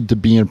don't need to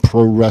be in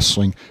pro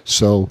wrestling.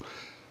 So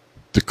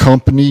the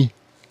company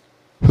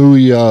who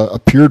he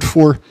appeared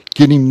for,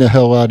 get him the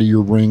hell out of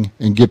your ring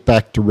and get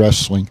back to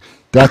wrestling.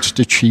 That's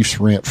the Chiefs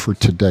rant for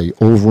today.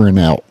 Over and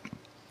out.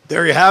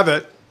 There you have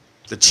it.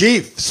 The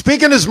Chief,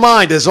 speaking his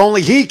mind as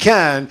only he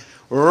can,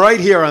 right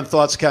here on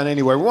Thoughts Count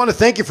Anywhere. We want to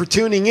thank you for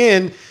tuning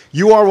in.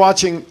 You are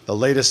watching the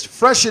latest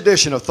fresh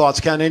edition of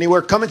Thoughts Count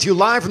Anywhere, coming to you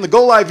live from the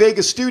Go Live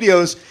Vegas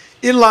studios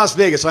in Las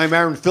Vegas. I'm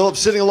Aaron Phillips,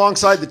 sitting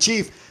alongside the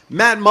Chief,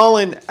 Matt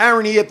Mullen,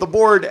 Aaron E. at the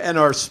board, and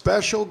our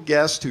special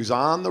guest who's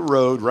on the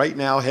road right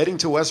now, heading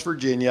to West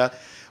Virginia.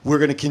 We're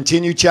going to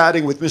continue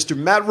chatting with Mr.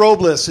 Matt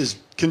Robles, is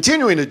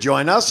continuing to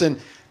join us, and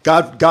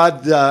God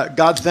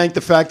thank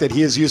the fact that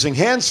he is using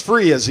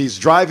hands-free as he's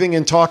driving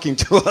and talking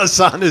to us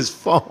on his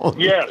phone.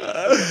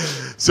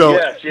 Yes. So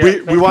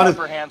yes. we want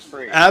to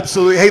hands-free.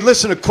 Absolutely. Hey,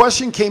 listen, a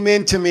question came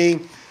in to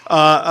me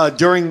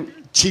during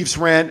Chief's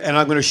rant, and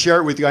I'm going to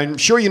share it with you. I'm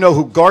sure you know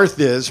who Garth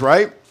is,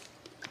 right?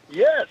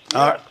 Yes.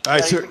 All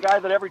right, he's the guy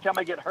that every time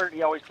I get hurt,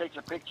 he always takes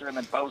a picture and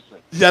then posts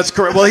it. That's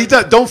correct. Well, he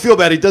does. Don't feel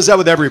bad. He does that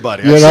with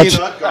everybody. Yeah,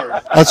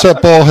 that's that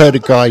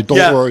ball-headed guy.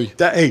 Don't worry.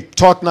 Hey,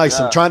 talk nice.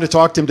 I'm trying to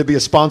talk to him to be a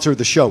sponsor of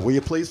the show. Will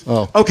you please?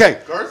 Oh.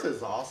 Okay. Garth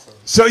is awesome.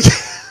 So,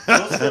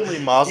 Mostly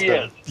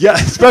Mazda. Yeah,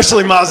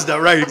 especially Mazda.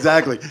 Right,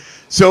 exactly.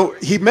 So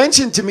he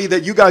mentioned to me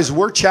that you guys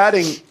were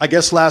chatting, I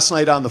guess, last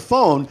night on the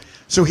phone.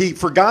 So he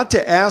forgot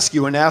to ask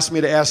you and asked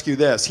me to ask you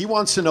this. He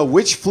wants to know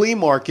which flea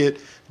market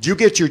do you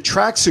get your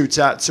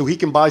tracksuits at so he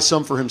can buy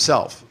some for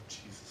himself?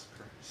 Jesus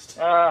Christ.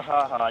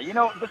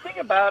 The thing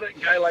about it, a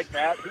guy like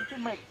that, he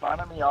can make fun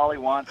of me all he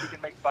wants. He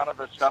can make fun of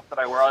the stuff that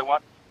I wear all he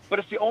wants. But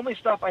it's the only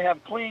stuff I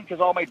have clean because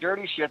all my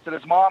dirty shit's at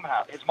his mom's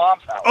house.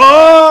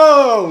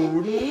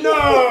 Oh,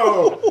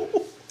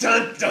 no!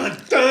 Dun, dun,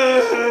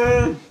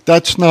 dun!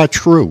 That's not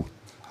true.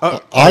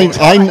 I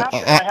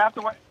have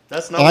to wear.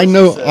 That's not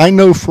I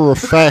know for a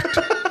fact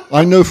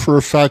I know for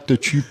a fact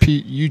that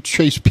you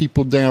chase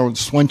people down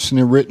Swenson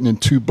and Ritten in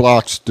 2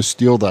 blocks to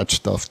steal that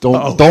stuff. Don't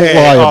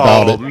lie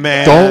about it.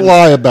 Man. Don't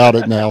lie about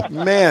it now.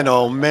 Man,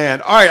 oh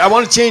man. All right, I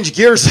want to change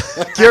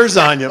gears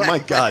on you. My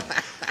God.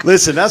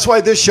 Listen, that's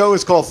why this show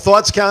is called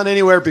Thoughts Count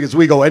Anywhere, because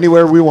we go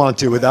anywhere we want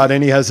to without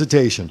any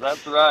hesitation.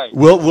 That's right.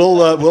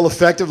 We'll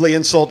effectively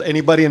insult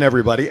anybody and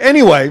everybody.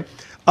 Anyway,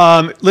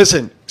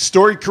 listen,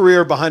 storied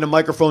career behind a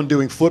microphone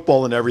doing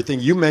football and everything.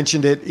 You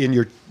mentioned it in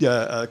your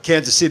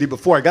Kansas City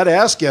before. I got to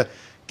ask you,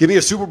 give me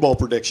a Super Bowl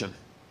prediction.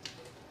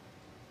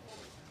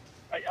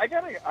 I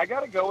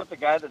gotta go with the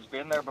guy that's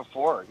been there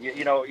before.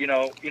 You know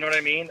what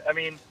I mean? I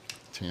mean,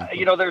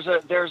 there's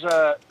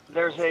a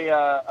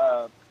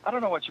I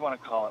don't know what you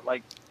want to call it,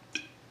 like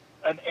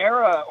an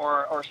era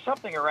or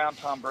something around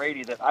Tom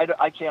Brady that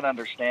I can't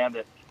understand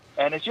it.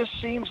 And it just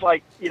seems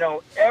like,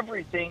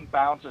 everything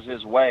bounces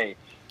his way,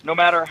 no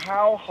matter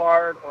how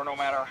hard or no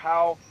matter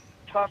how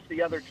tough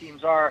the other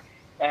teams are.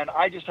 And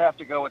I just have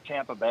to go with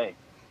Tampa Bay.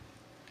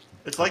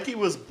 It's like he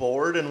was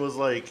bored and was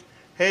like,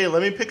 hey,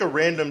 let me pick a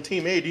random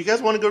team. Hey, do you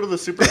guys want to go to the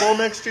Super Bowl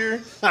next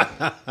year?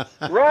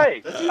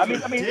 Right. I mean,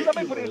 let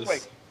me put it this way.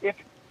 If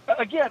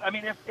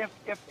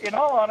in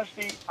all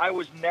honesty, I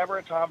was never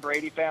a Tom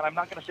Brady fan. I'm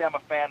not going to say I'm a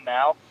fan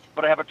now,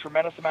 but I have a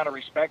tremendous amount of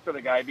respect for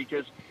the guy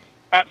because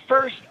at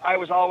first I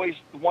was always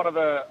one of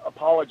the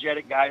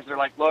apologetic guys. They're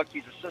like, look,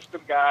 he's a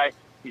system guy.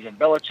 He's in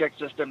Belichick's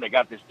system. They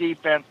got this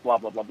defense, blah,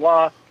 blah, blah,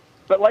 blah.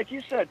 But like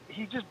you said,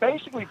 he just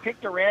basically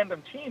picked a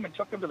random team and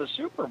took them to the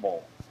Super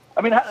Bowl.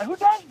 I mean, who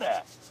does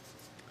that?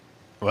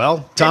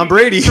 Well, Tom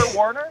Brady. Kurt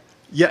Warner?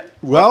 Yeah,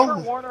 well,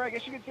 Kurt Warner, I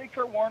guess you could say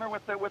Kurt Warner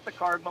with the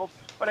Cardinals,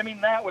 but I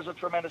mean that was a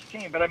tremendous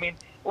team. But I mean,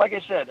 like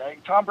I said,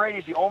 Tom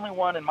Brady's the only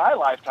one in my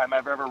lifetime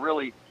I've ever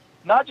really,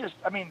 not just.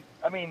 I mean,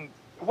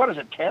 what is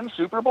it, 10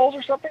 Super Bowls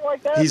or something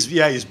like that?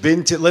 He's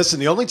been to. Listen,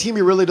 the only team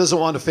he really doesn't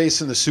want to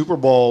face in the Super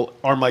Bowl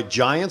are my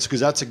Giants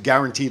because that's a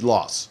guaranteed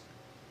loss.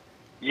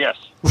 Yes.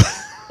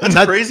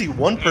 That's crazy.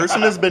 One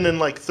person has been in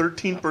like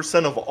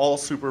 13% of all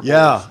Super Bowls.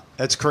 Yeah,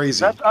 that's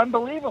crazy. That's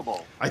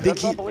unbelievable.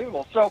 That's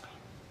unbelievable. So.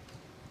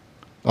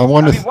 I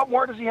mean, what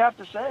more does he have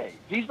to say?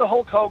 He's the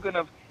Hulk Hogan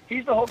of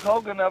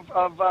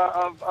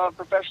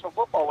professional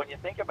football. When you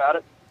think about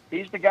it,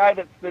 he's the guy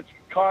that's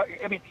caught.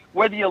 I mean,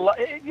 whether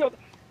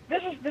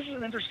this is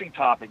an interesting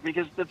topic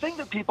because the thing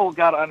that people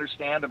got to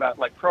understand about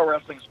like pro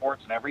wrestling,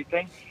 sports, and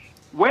everything,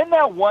 when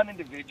that one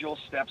individual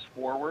steps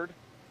forward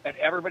and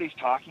everybody's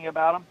talking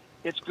about him,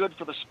 it's good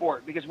for the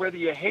sport because whether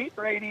you hate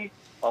Brady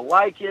or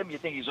like him, you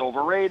think he's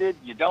overrated,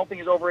 you don't think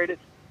he's overrated,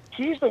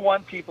 he's the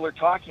one people are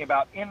talking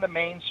about in the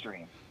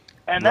mainstream.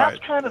 And that's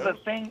kind of the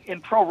thing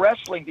in pro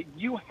wrestling that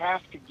you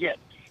have to get.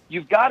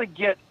 You've got to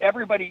get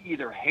everybody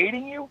either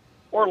hating you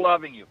or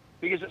loving you.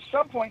 Because at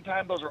some point in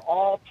time, those are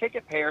all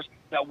ticket payers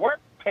that weren't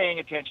paying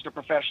attention to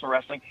professional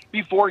wrestling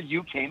before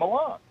you came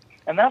along.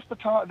 And that's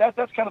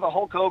that's kind of the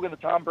Hulk Hogan, the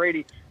Tom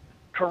Brady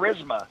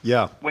charisma.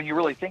 Yeah. When you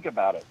really think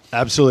about it.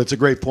 Absolutely. It's a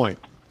great point.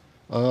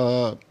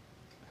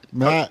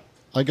 Matt,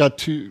 I got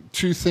two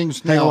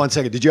things now. Hang on 1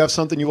 second. Did you have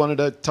something you wanted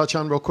to touch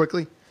on real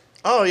quickly?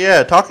 Oh,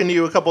 yeah. Talking to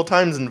you a couple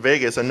times in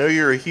Vegas. I know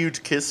you're a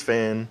huge Kiss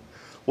fan.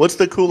 What's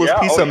the coolest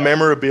piece of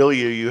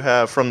memorabilia you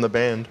have from the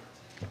band?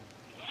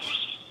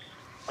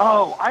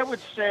 Oh, I would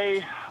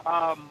say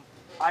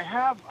I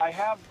have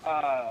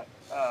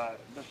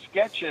the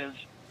sketches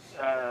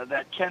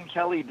that Ken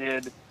Kelly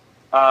did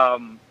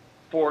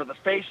for the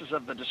Faces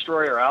of the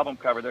Destroyer album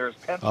cover. There's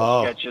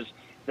pencil sketches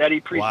that he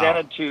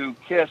presented to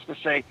Kiss to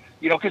say,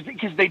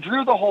 because they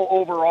drew the whole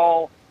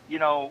overall,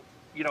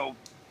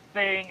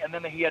 thing, and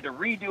then he had to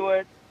redo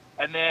it,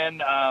 and then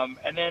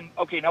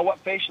okay, now what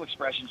facial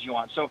expressions do you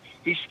want? So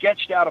he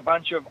sketched out a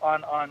bunch of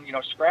on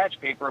scratch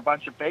paper, a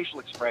bunch of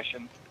facial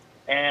expressions,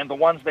 and the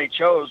ones they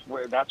chose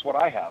that's what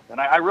I have, and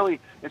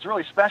it's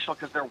really special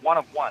because they're one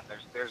of one.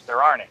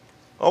 There aren't any.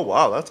 Oh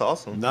wow, that's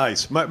awesome.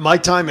 Nice. My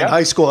time in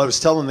high school, I was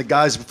telling the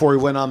guys before we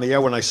went on the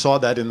air when I saw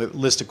that in the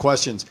list of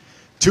questions.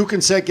 2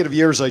 consecutive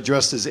years I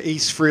dressed as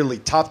Ace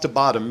Frehley, top to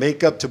bottom,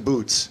 makeup to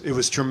boots. It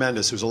was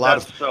tremendous. It was a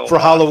lot for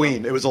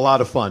Halloween. It was a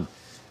lot of fun.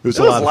 It was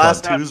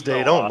last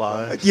Tuesday. Don't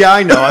lie. Yeah,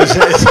 I know.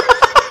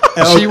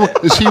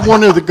 Is he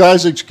one of the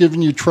guys that's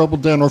giving you trouble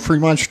down on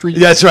Fremont Street?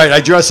 That's right. I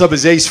dress up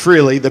as Ace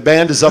Frehley. The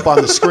band is up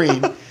on the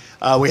screen.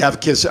 We have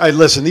Kiss.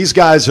 Listen, these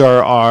guys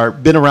are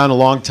been around a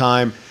long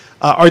time.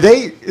 Are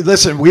they?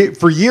 Listen,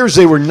 for years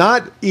they were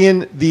not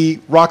in the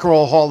Rock and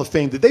Roll Hall of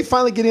Fame. Did they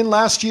finally get in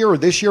last year or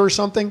this year or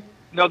something?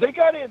 No, they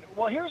got in.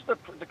 Well, here's the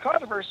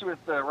controversy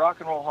with the Rock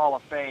and Roll Hall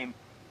of Fame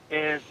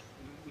is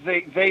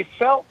they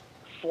felt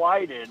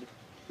slighted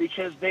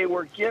because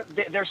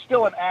they're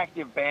still an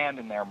active band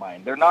in their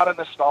mind. They're not a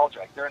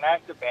nostalgic. They're an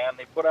active band.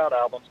 They put out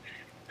albums.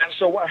 And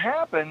so what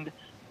happened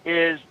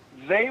is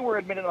they were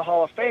admitted to the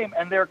Hall of Fame,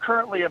 and they're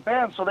currently a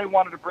band, so they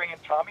wanted to bring in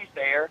Tommy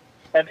Thayer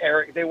and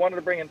Eric. They wanted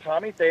to bring in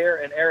Tommy Thayer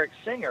and Eric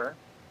Singer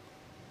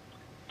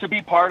to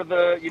be part of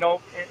the,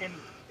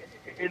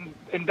 in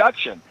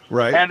induction.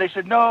 Right. And they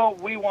said, no,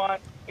 we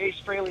want Ace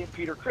Frehley and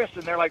Peter Criss.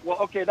 And they're like, well,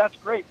 okay, that's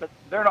great, but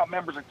they're not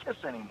members of Kiss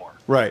anymore.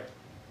 Right.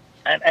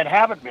 And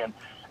haven't been.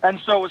 And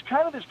so it was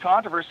kind of this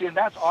controversy, and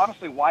that's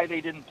honestly why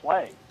they didn't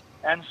play.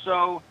 And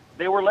so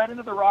they were let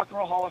into the Rock and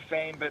Roll Hall of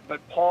Fame,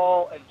 but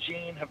Paul and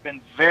Gene have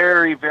been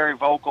very, very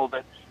vocal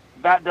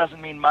that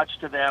doesn't mean much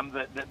to them,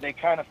 that they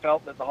kind of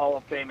felt that the Hall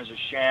of Fame is a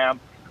sham.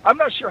 I'm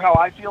not sure how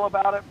I feel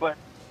about it, but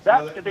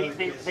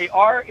they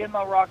are in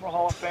the Rock and Roll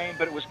Hall of Fame,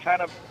 but it was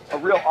kind of a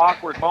real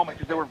awkward moment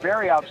because they were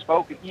very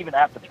outspoken even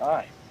at the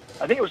time.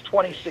 I think it was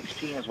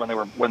 2016 is when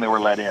they were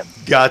let in.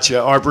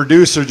 Gotcha. Our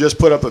producer just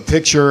put up a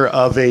picture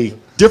of a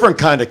different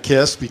kind of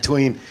kiss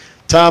between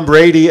Tom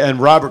Brady and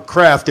Robert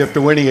Kraft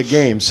after winning a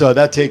game. So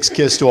that takes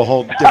Kiss to a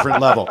whole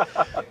different level.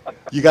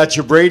 You got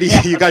your Brady,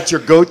 you got your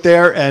GOAT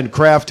there, and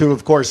Kraft, who,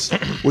 of course,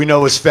 we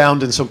know was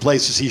found in some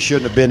places he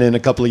shouldn't have been in a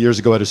couple of years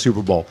ago at a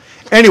Super Bowl.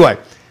 Anyway,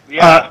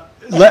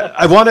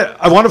 I want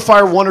to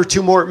fire one or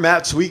two more at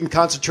Matt so we can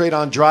concentrate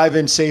on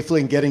driving safely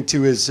and getting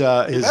to his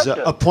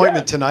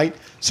appointment tonight.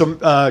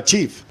 So,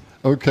 Chief.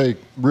 Okay,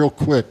 real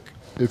quick.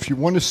 If you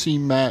want to see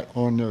Matt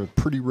on a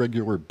pretty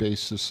regular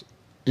basis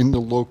in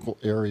the local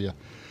area,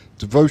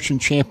 Devotion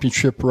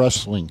Championship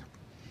Wrestling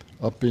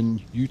up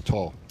in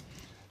Utah.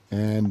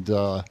 And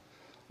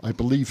I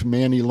believe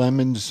Manny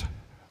Lemons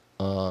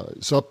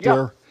is up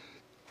there,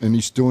 and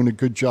he's doing a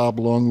good job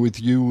along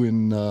with you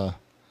and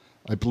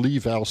I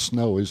believe Al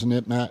Snow, isn't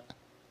it, Matt?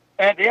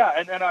 And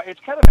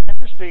it's kind of an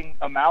interesting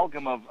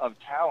amalgam of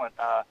talent.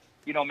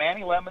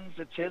 Manny Lemons,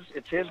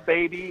 it's his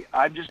baby.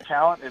 I'm just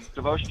talent. It's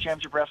Devotion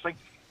Championship Wrestling.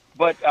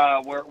 But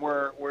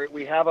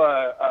we have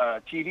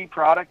a TV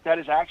product that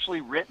is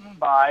actually written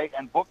by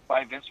and booked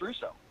by Vince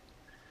Russo.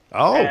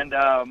 Oh. And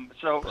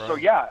so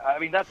yeah, I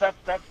mean that's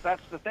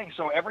the thing.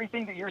 So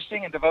everything that you're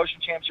seeing in Devotion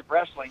Championship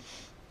Wrestling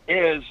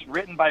is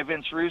written by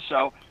Vince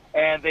Russo,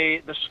 and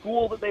the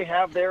school that they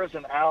have there is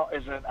an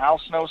Al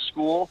Snow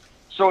school.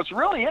 So it's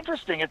really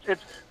interesting.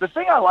 It's the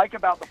thing I like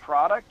about the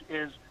product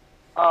is,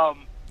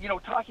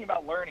 talking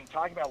about learning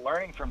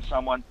from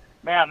someone.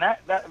 Man,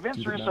 that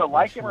Vince Russo,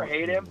 like him or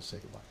hate him,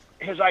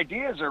 his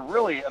ideas are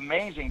really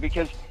amazing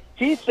because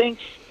he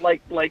thinks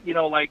like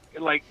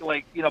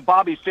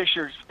Bobby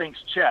Fischer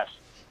thinks chess.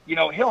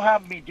 He'll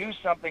have me do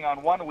something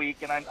on one week,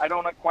 and I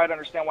don't quite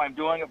understand why I'm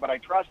doing it, but I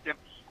trust him.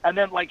 And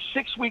then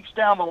 6 weeks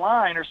down the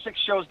line or 6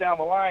 shows down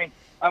the line,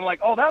 I'm like,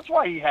 oh, that's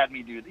why he had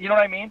me do that. You know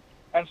what I mean?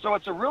 And so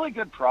it's a really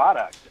good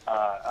product.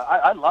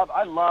 I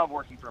love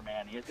working for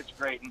Manny. It's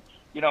great. And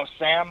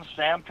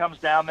Sam comes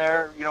down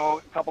there, a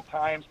couple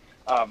times.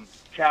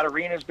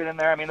 Katarina's been in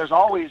there. I mean, there's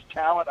always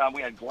talent.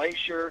 We had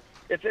Glacier.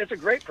 It's a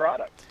great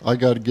product. I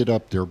got to get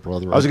up there,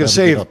 brother. I was going to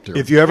say,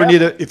 if you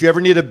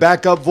ever need a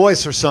backup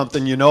voice or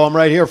something, I'm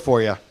right here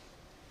for you.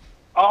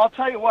 I'll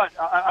tell you what.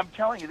 I'm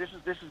telling you, this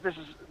is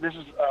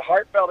a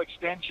heartfelt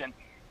extension.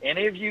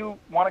 Any of you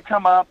want to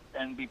come up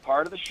and be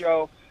part of the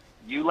show?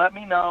 You let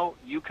me know.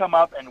 You come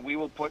up, and we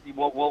will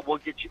we'll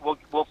get you.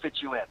 We'll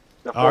fit you in.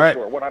 All right,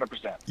 sure,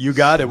 100%. You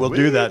got it. We'll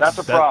do that. That's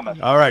a promise.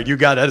 All right, you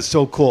got it. That is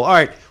so cool. All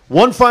right,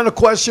 one final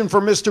question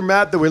for Mr.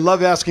 Matt that we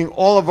love asking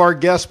all of our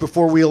guests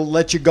before we'll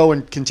let you go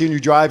and continue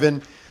driving.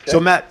 Okay. So,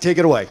 Matt, take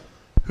it away.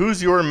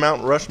 Who's your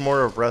Mount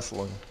Rushmore of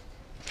wrestling?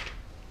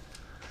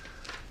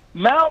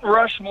 Mount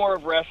Rushmore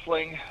of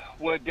wrestling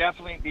would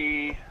definitely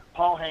be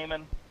Paul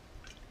Heyman,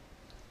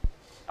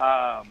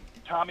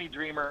 Tommy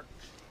Dreamer,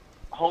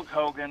 Hulk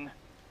Hogan,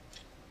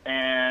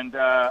 and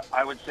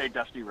I would say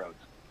Dusty Rhodes.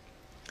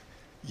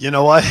 You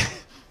know what?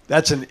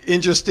 That's an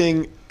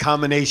interesting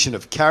combination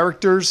of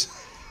characters,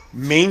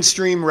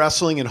 mainstream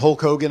wrestling and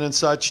Hulk Hogan and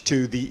such,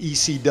 to the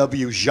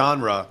ECW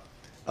genre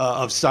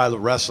of style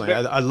of wrestling.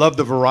 I love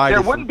the variety.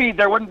 There wouldn't be.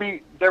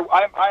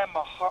 I am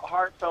a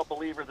heartfelt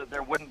believer that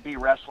there wouldn't be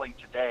wrestling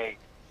today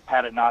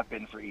had it not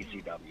been for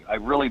ECW. I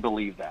really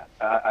believe that.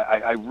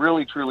 I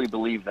really truly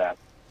believe that.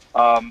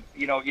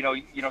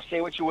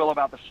 Say what you will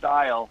about the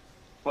style,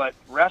 but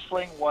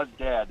wrestling was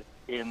dead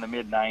in the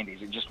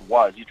mid-'90s. It just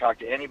was. You talk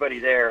to anybody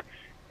there,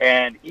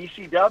 and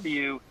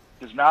ECW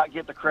does not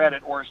get the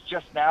credit, or is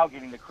just now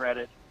getting the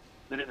credit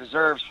that it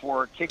deserves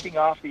for kicking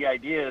off the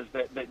ideas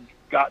that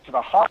got to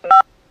the hottest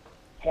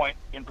point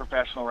in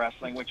professional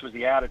wrestling, which was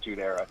the Attitude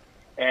Era.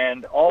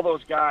 And all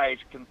those guys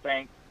can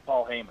thank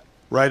Paul Heyman.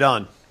 Right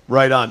on.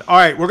 Right on. All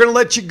right, we're going to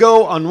let you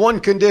go on one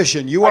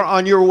condition. You are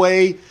on your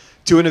way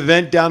to an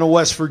event down in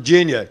West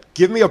Virginia.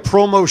 Give me a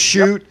promo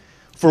shoot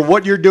for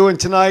what you're doing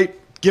tonight.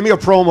 Give me a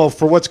promo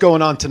for what's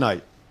going on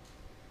tonight.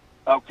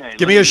 Okay.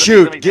 Give me a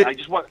shoot.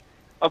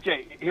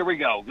 Okay, here we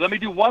go. Let me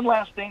do one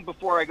last thing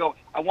before I go.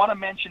 I want to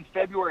mention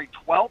February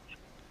 12th.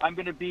 I'm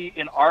going to be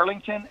in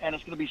Arlington, and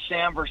it's going to be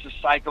Sam versus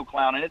Psycho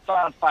Clown, and it's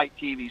on Fight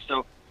TV,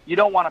 so you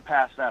don't want to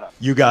pass that up.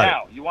 You got it.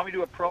 Now, you want me to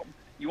do a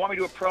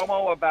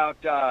promo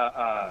about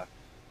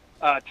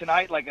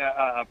tonight, like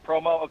a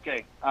promo?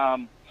 Okay.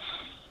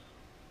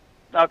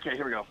 Okay,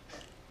 here we go.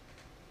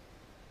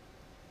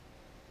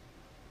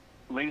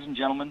 Ladies and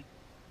gentlemen,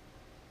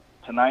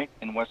 tonight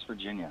in West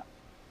Virginia,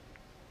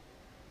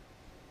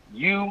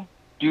 you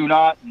do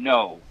not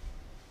know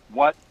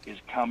what is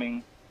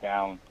coming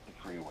down the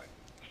freeway.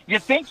 You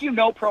think you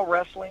know pro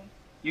wrestling.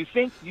 You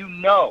think you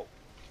know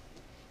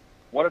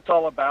what it's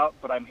all about,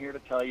 but I'm here to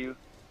tell you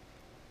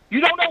You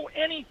don't know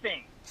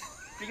anything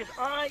because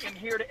I am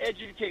here to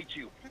educate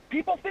you.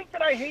 People think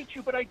that I hate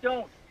you, but I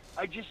don't.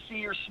 I just see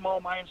your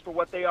small minds for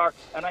what they are,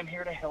 and I'm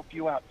here to help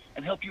you out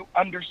and help you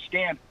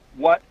understand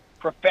what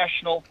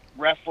professional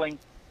wrestling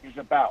is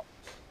about.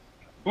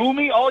 Boo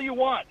me all you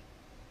want,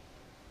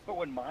 but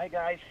when my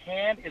guy's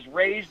hand is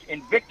raised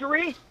in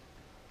victory,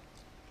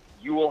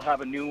 you will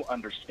have a new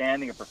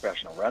understanding of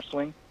professional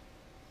wrestling,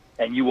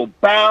 and you will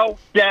bow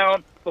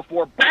down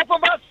before both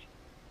of us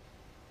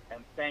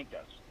and thank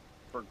us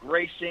for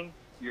gracing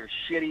your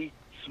shitty,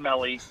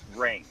 smelly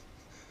ring.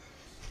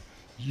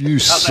 You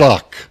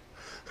suck.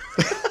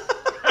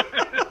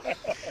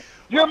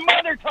 Your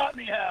mother taught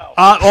me how.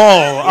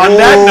 On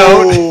that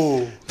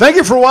note, thank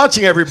you for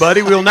watching,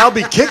 everybody. We will now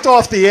be kicked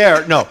off the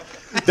air. No,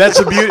 that's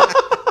the beauty.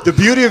 The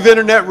beauty of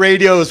internet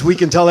radio is we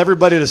can tell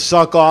everybody to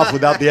suck off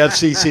without the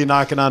FCC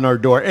knocking on our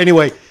door.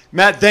 Anyway,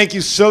 Matt, thank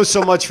you so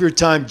much for your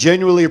time.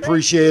 Genuinely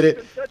appreciate it.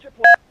 It's been such a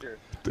pleasure.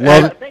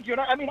 Thank you.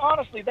 And I mean,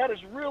 honestly, that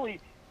is really,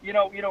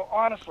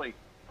 honestly,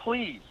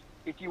 please,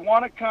 if you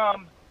want to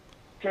come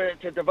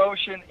to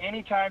Devotion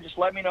anytime, just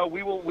let me know.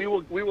 We will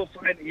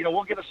find,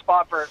 we'll get a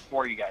spot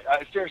for you guys.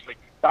 Seriously,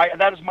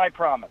 that is my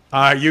promise.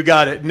 All right, you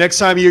got it. Next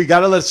time you got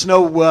to let us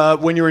know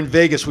when you're in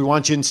Vegas. We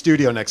want you in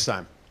studio next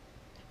time.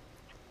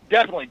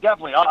 Definitely.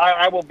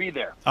 I will be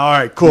there. All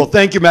right, cool.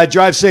 Thank you, Matt.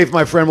 Drive safe,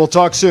 my friend. We'll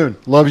talk soon.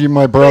 Love you,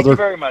 my brother. Thank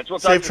you very much. We'll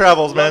talk Safe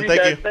travels, man.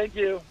 Thank you. Thank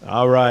you.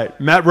 All right.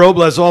 Matt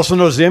Robles, also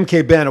known as the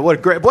MK Bandit.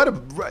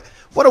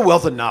 What a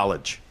wealth of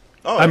knowledge.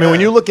 Oh, I mean, when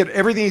you look at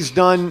everything he's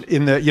done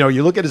in the,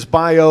 you look at his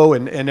bio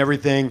and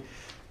everything,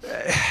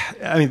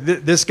 I mean,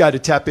 this guy to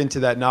tap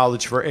into that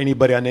knowledge for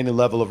anybody on any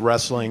level of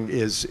wrestling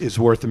is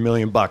worth $1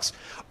 million.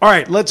 All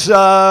right, let's,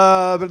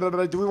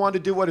 do we want to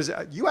do, what is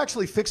it? You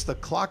actually fixed the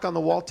clock on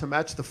the wall to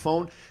match the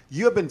phone.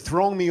 You have been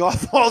throwing me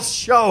off all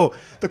show.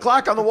 The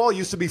clock on the wall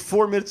used to be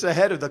 4 minutes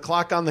ahead of the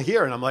clock on the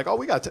here. And I'm like,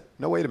 we got to,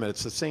 no, wait a minute,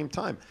 it's the same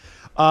time.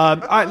 All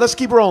right, let's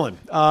keep rolling.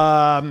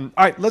 All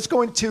right, let's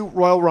go into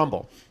Royal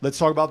Rumble. Let's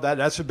talk about that.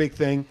 That's a big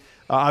thing.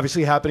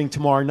 Obviously happening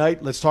tomorrow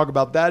night. Let's talk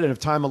about that. And if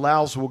time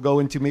allows, we'll go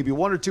into maybe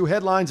one or two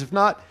headlines. If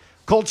not,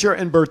 culture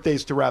and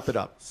birthdays to wrap it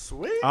up.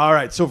 Sweet. All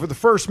right, so for the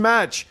first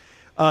match,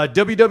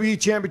 WWE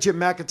Championship,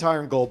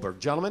 McIntyre and Goldberg.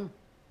 Gentlemen?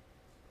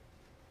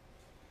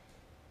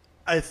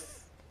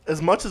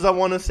 As much as I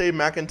want to say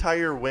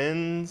McIntyre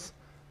wins,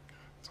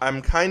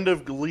 I'm kind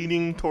of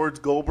leaning towards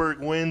Goldberg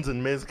wins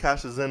and Miz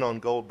cashes in on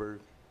Goldberg.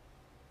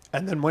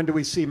 And then when do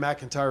we see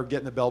McIntyre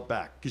getting the belt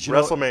back?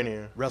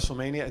 WrestleMania.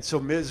 WrestleMania. And so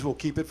Miz will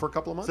keep it for a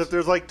couple of months? So if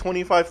there's like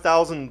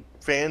 25,000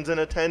 fans in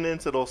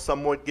attendance, it'll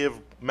somewhat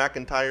give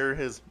McIntyre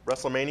his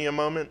WrestleMania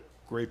moment.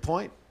 Great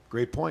point.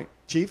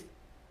 Chief?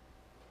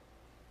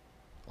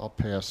 I'll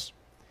pass.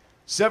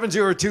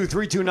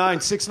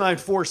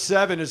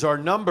 702-329-6947 is our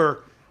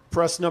number.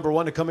 Press number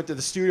 1 to come into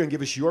the studio and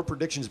give us your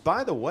predictions.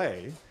 By the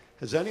way,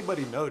 has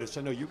anybody noticed,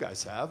 I know you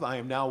guys have, I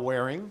am now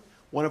wearing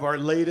one of our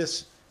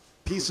latest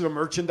pieces of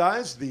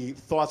merchandise. The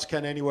Thoughts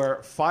Count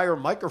Anywhere Fire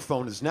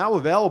microphone is now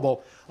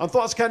available on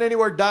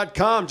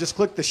thoughtscountanywhere.com. Just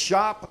click the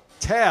shop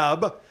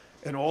tab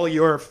and all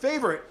your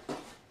favorite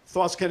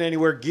Thoughts Count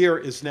Anywhere gear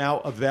is now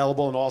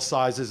available in all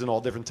sizes and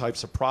all different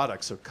types of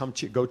products. So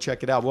go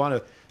check it out. We want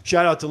to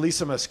shout out to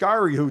Lisa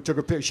Mascari, who took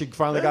a picture. She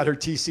finally got her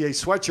TCA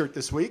sweatshirt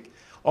this week,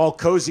 all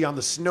cozy on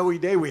the snowy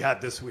day we had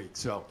this week.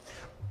 So,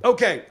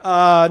 okay,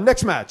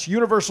 next match,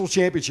 Universal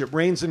Championship,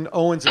 Reigns and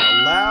Owens in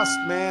a last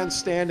man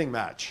standing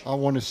match. I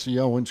want to see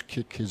Owens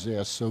kick his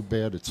ass so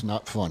bad it's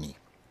not funny.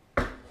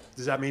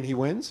 Does that mean he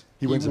wins?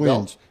 He wins the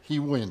belt? He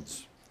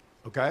wins.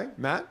 Okay,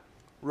 Matt?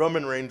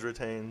 Roman Reigns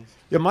retains.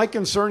 Yeah, my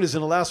concern is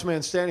in a last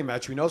man standing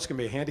match, we know it's going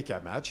to be a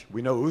handicap match.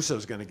 We know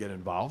Uso's going to get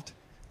involved.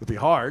 It'll be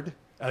hard.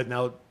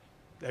 Now,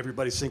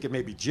 everybody's thinking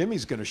maybe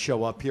Jimmy's going to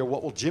show up here.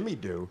 What will Jimmy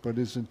do? But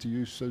isn't the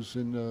Usos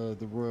in the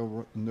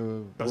Royal?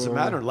 Doesn't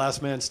matter.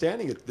 Last man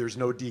standing. There's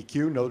no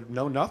DQ,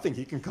 no nothing.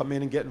 He can come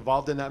in and get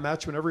involved in that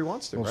match whenever he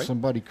wants to. Well, right?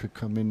 Somebody could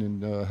come in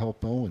and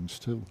help Owens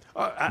too.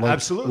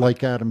 Absolutely,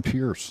 like Adam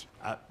Pearce.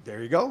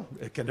 There you go.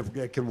 It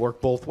can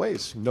work both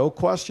ways, no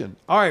question.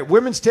 All right,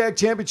 women's tag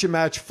championship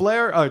match.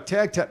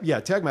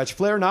 Tag match.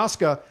 Flair and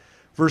Asuka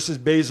versus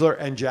Baszler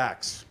and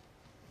Jax.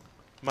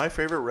 My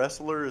favorite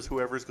wrestler is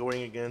whoever's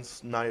going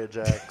against Nia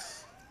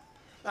Jax.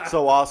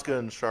 So Asuka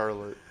and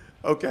Charlotte.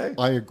 Okay.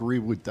 I agree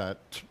with that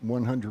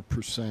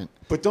 100%.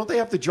 But don't they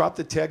have to drop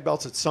the tag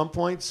belts at some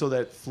point so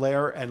that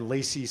Flair and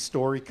Lacey's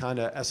story kind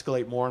of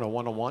escalate more in a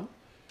one-on-one?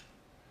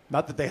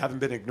 Not that they haven't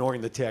been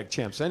ignoring the tag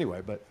champs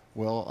anyway, but...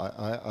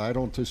 Well, I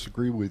don't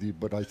disagree with you,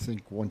 but I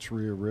think once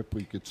Rhea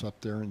Ripley gets up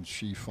there and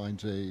she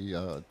finds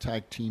a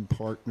tag team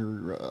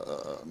partner,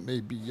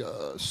 maybe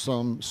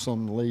some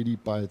lady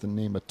by the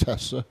name of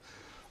Tessa,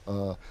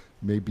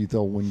 maybe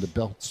they'll win the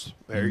belts.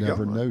 There you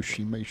never go. know.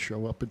 She may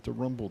show up at the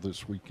Rumble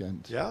this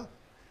weekend. Yeah.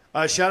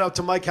 Shout out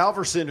to Mike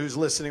Halverson, who's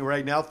listening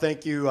right now.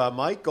 Thank you,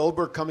 Mike.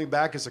 Goldberg coming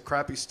back is a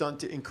crappy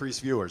stunt to increase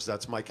viewers.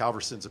 That's Mike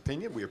Halverson's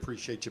opinion. We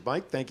appreciate you,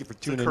 Mike. Thank you for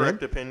tuning in. It's a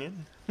correct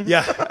opinion.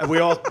 Yeah,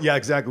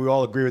 exactly. We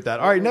all agree with that.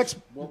 All right, next.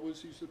 What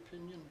was his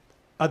opinion?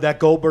 That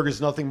Goldberg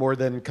is nothing more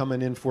than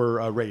coming in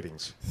for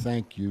ratings.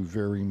 Thank you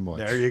very much.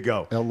 There you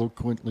go.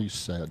 Eloquently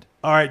said.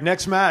 All right,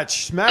 next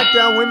match.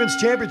 SmackDown Women's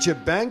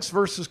Championship, Banks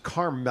versus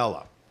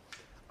Carmella.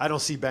 I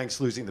don't see Banks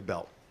losing the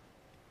belt.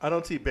 I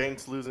don't see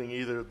Banks losing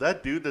either.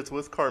 That dude that's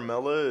with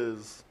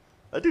Carmella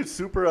that dude's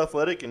super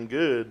athletic and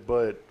good,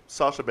 but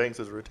Sasha Banks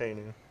is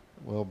retaining.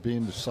 Well,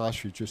 being that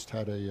Sasha just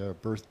had a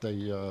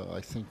birthday, I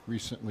think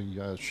recently,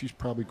 she's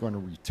probably going to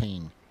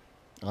retain.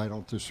 I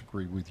don't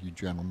disagree with you,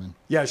 gentlemen.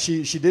 Yeah,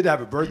 she did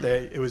have a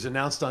birthday. It was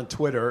announced on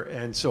Twitter,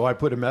 and so I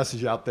put a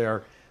message out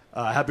there,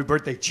 happy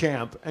birthday,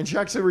 champ. And she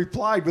actually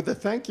replied with a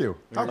thank you.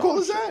 How cool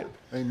is that?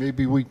 Hey,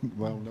 maybe we can,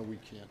 well, no, we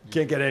can't.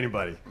 Can't get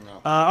anybody.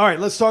 No. All right,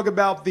 let's talk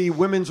about the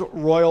Women's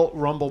Royal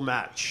Rumble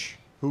match.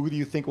 Who do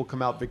you think will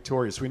come out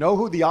victorious? We know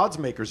who the odds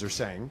makers are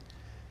saying.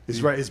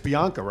 Is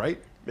Bianca,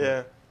 right?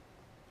 Yeah.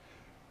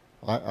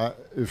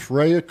 If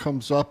Rhea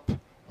comes up,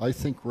 I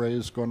think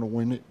Rhea's going to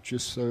win it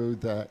just so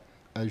that,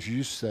 as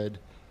you said,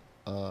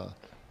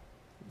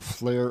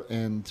 Flair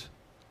and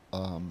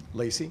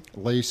Lacey,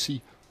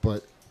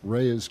 but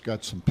Rhea's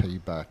got some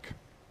payback.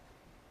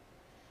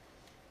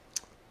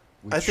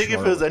 I think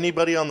if there's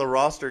anybody on the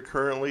roster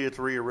currently, it's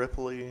Rhea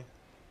Ripley.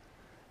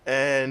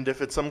 And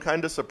if it's some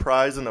kind of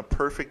surprise in a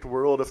perfect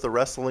world, if the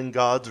wrestling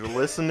gods are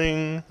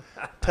listening,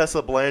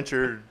 Tessa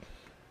Blanchard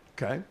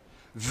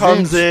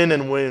comes in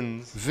and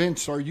wins.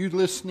 Vince, are you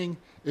listening?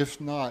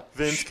 If not,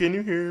 Vince, can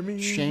you hear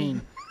me?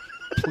 Shane,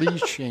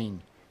 please,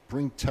 Shane,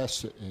 bring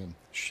Tessa in.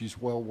 She's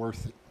well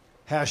worth it.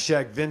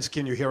 Hashtag Vince,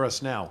 can you hear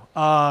us now?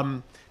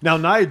 Now,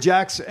 Nia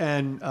Jax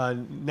and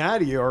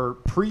Natty are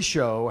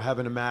pre-show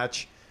having a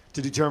match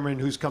to determine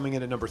who's coming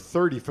in at number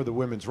 30 for the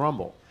Women's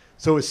Rumble.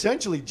 So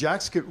essentially,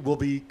 Jax could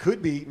be.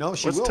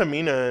 What's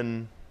Tamina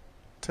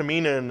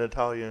and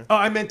Natalya? Oh,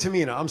 I meant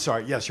Tamina. I'm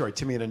sorry. Yes, you're right.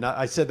 Tamina.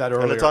 I said that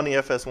earlier. And it's on the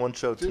FS1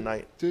 show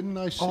tonight. Didn't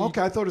I see? Oh,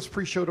 okay. I thought it was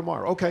pre-show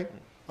tomorrow. Okay.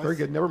 Very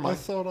good. Never mind. I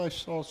thought I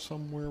saw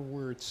somewhere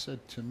where it said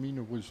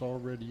Tamina was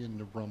already in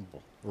the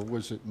Rumble. Or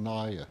was it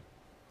Nia?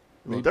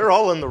 Maybe. They're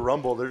all in the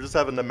Rumble. They're just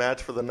having the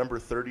match for the number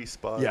 30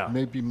 spot. Yeah.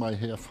 Maybe my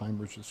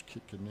Halfheimer's just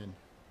kicking in.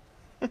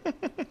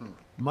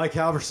 Mike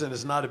Halverson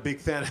is not a big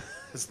fan.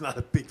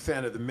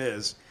 Of the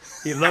Miz.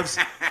 He loves.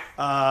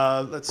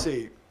 Let's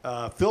see.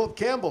 Philip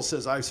Campbell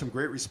says, "I have some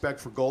great respect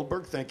for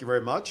Goldberg. Thank you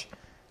very much."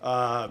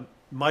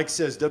 Mike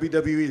says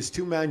WWE is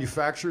too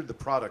manufactured. The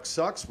product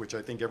sucks, which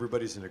I think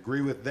everybody's in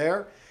agree with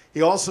there.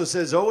 He also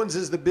says Owens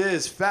is the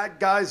biz. Fat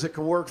guys that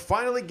can work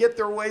finally get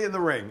their way in the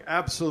ring.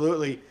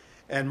 Absolutely.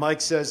 And Mike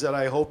says that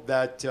I hope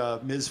that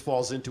Miz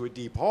falls into a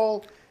deep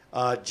hole.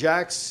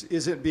 Jax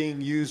isn't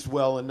being used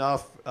well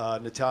enough.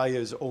 Natalya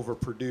is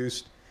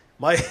overproduced.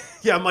 Mike,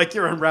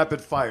 you're on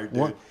rapid fire,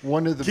 dude.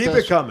 Keep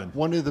it coming.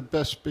 One of the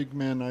best big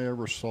men I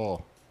ever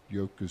saw,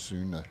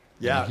 Yokozuna.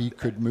 Yeah, and he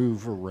could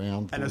move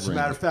around. And as a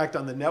matter of fact,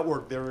 on the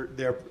network,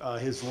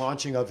 his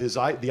launching of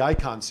the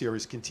Icon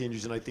series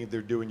continues, and I think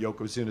they're doing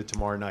Yokozuna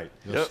tomorrow night.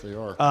 Yes, they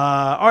are.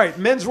 All right,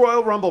 Men's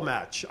Royal Rumble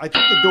match. I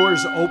think the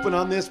door's open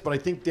on this, but I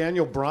think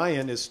Daniel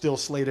Bryan is still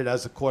slated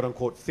as the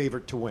quote-unquote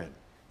favorite to win.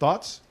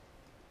 Thoughts?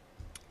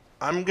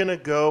 I'm going to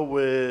go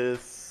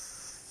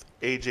with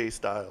AJ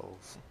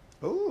Styles.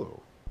 Ooh.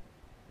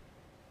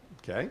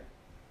 Okay.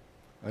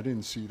 I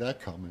didn't see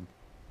that coming.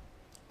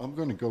 I'm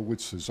going to go with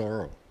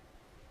Cesaro.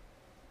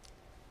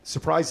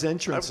 Surprise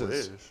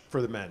entrances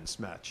for the men's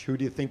match. Who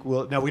do you think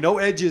will... Now, we know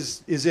Edge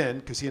is in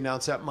because he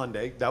announced that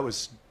Monday. That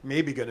was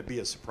maybe going to be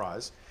a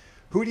surprise.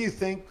 Who do you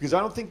think... Because I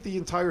don't think the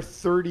entire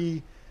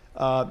 30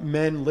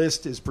 men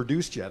list is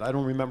produced yet. I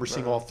don't remember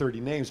seeing all 30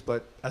 names.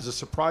 But as a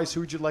surprise, who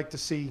would you like to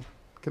see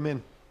come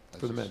in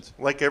for the men's?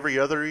 Like every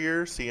other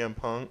year, CM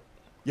Punk.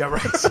 Yeah,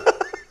 right.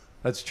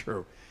 That's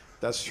true.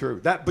 That's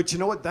true. But you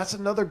know what? That's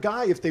another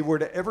guy. If they were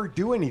to ever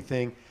do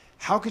anything...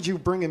 How could you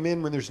bring him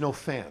in when there's no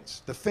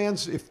fans? The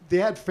fans, if they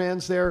had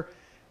fans there,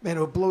 man, it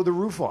would blow the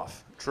roof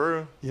off.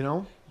 True. You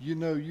know?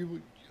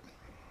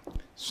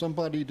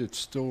 Somebody that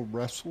still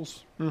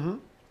wrestles. Mm-hmm.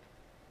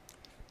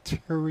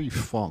 Terry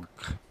Funk.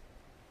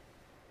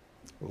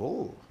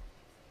 Oh.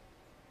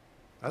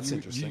 That's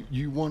interesting.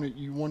 You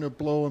want to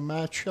blow a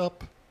match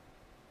up?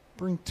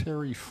 Bring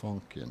Terry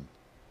Funk in.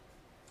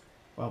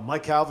 Well,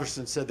 Mike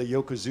Halverson said that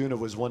Yokozuna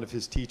was one of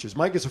his teachers.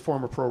 Mike is a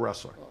former pro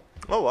wrestler.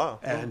 Oh, wow.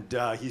 And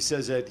he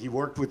says that he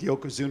worked with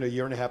Yokozuna a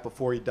year and a half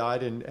before he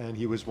died, and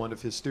he was one of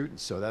his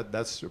students. So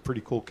that's a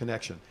pretty cool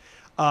connection.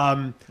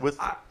 Sorry,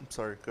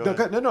 go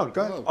ahead. No,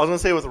 go ahead. I was going to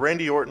say with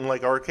Randy Orton,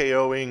 like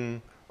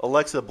RKOing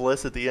Alexa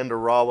Bliss at the end of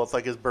Raw with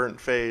like his burnt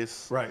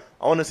face. Right.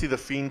 I want to see The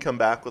Fiend come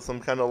back with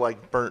some kind of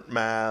like burnt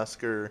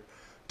mask or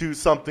do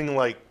something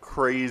like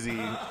crazy. He's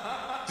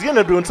going to end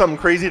up doing something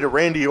crazy to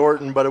Randy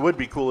Orton, but it would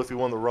be cool if he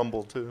won the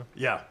Rumble too.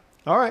 Yeah.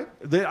 All right.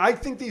 I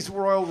think these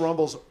Royal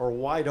Rumbles are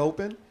wide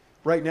open.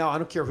 Right now, I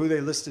don't care who they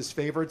list as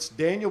favorites.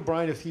 Daniel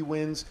Bryan, if he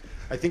wins,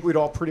 I think we'd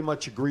all pretty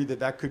much agree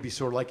that could be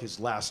sort of like his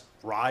last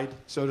ride,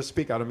 so to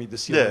speak. I don't mean to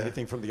steal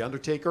anything from The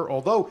Undertaker.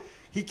 Although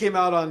he came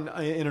out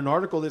in an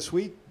article this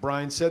week,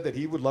 Bryan said that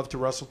he would love to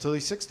wrestle till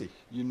he's 60.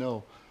 You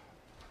know,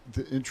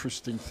 the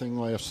interesting thing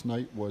last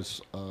night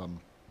was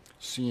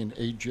seeing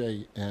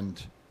AJ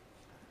and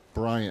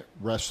Bryant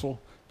wrestle,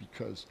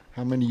 because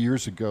how many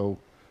years ago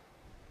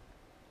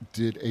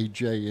did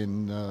AJ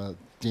and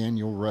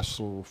Daniel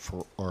wrestle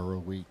for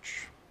ROH?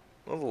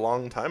 That was a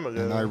long time ago.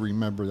 And I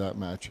remember that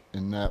match,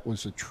 and that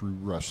was a true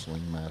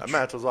wrestling match. That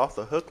match was off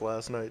the hook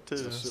last night, too.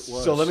 Yes, it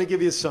was. So let me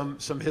give you some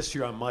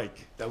history on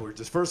Mike that we're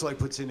just first like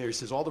puts in there. He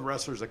says all the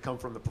wrestlers that come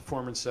from the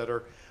Performance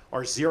Center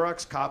are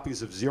Xerox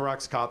copies of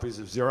Xerox copies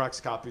of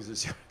Xerox copies of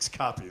Xerox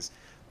copies.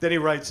 Then he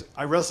writes,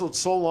 I wrestled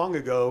so long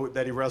ago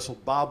that he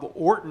wrestled Bob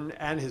Orton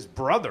and his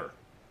brother.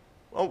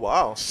 Oh,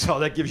 wow. So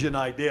that gives you an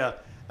idea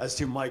as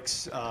to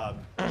Mike's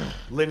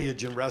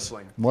lineage in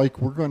wrestling. Mike,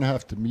 we're going to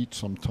have to meet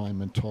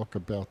sometime and talk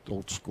about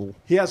old school.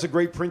 He has a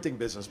great printing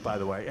business, by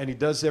the way, and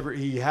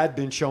he had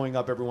been showing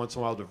up every once in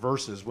a while to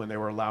Versus when they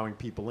were allowing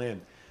people in.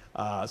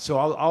 So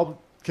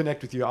I'll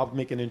connect with you. I'll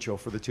make an intro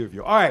for the two of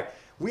you. All right,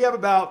 we have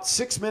about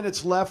 5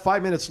 minutes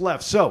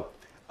left. So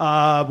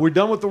we're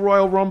done with the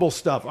Royal Rumble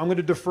stuff. I'm going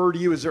to defer to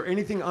you. Is there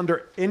anything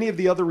under any of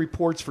the other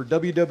reports for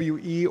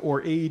WWE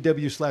or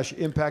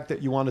AEW/Impact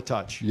that you want to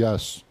touch?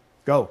 Yes.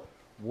 Go.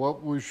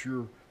 What was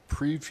your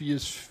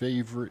previous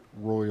favorite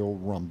Royal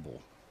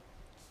Rumble?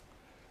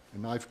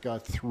 And I've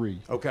got 3.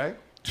 Okay.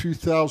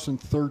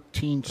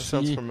 2013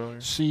 sounds familiar.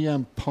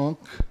 CM Punk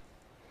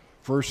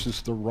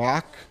versus The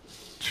Rock.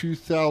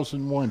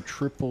 2001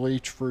 Triple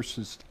H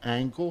versus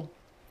Angle.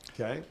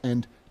 Okay.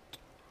 And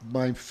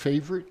my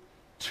favorite,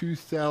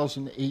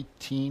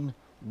 2018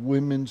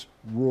 Women's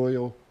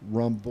Royal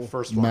Rumble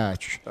First one.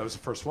 match. That was the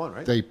first one,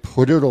 right? They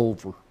put it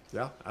over.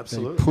 Yeah, They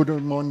absolutely. put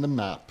them on the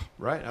map.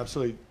 Right,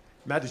 absolutely.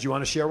 Matt, did you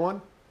want to share one?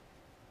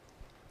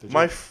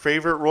 My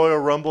favorite Royal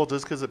Rumble,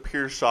 just because of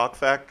pure shock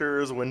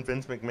factor, is when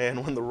Vince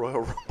McMahon won the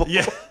Royal Rumble.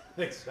 Yeah,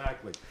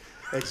 exactly.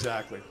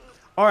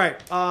 All right.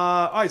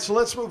 So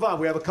let's move on.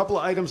 We have a couple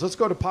of items. Let's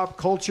go to pop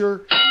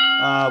culture.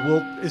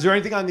 Is there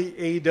anything on the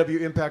AEW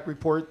Impact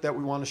report that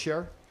we want to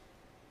share?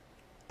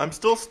 I'm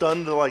still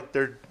stunned that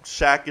their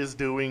Shaq is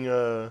doing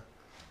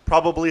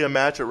probably a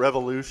match at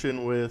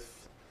Revolution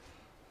with,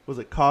 was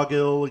it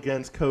Coggill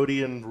against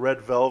Cody and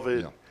Red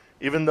Velvet? Yeah.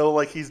 Even though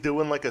he's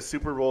doing a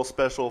Super Bowl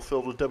special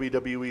filled with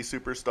WWE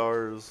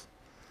superstars,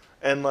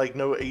 and no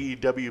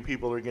AEW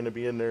people are going to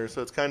be in there,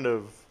 so it's kind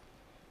of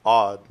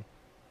odd.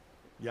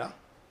 Yeah.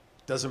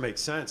 Doesn't make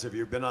sense. If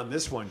you've been on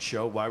this one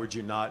show, why would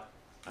you not?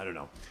 I don't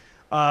know.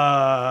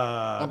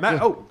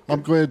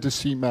 I'm glad to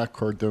see Matt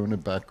Cardona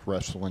back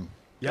wrestling.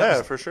 yes,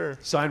 Yeah, for sure.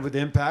 signed with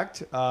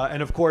Impact.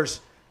 And, of course,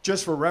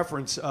 just for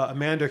reference,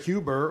 Amanda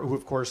Huber, who,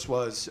 of course,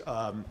 was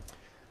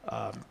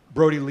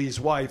Brody Lee's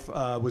wife,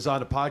 was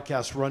on a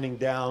podcast running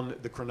down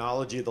the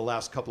chronology of the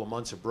last couple of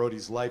months of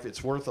Brody's life.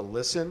 It's worth a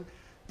listen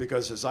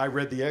because as I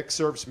read the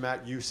excerpts,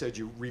 Matt, you said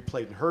you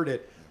replayed and heard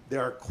it,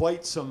 there are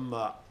quite some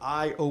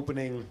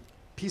eye-opening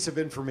piece of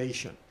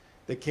information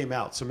that came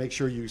out. So make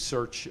sure you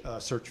search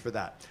for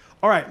that.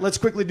 All right, let's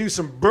quickly do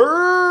some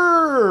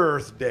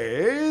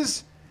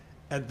birthdays,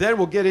 and then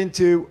we'll get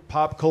into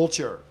pop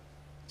culture.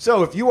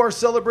 So if you are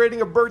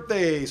celebrating a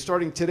birthday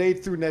starting today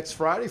through next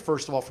Friday,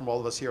 first of all, from all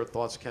of us here at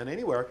Thoughts Count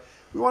Anywhere,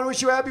 we want to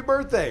wish you a happy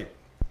birthday.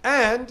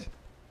 And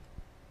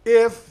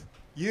if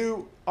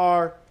you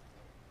are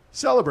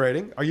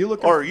celebrating, are you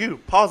looking? Or are you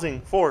pausing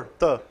for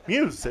the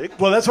music?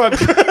 Well, that's why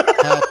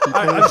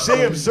I'm seeing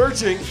him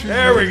searching.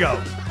 There we go.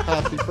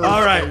 Happy birthday.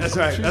 All right, that's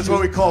right. That's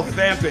what we call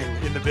vamping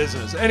in the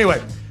business.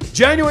 Anyway,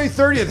 January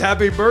 30th,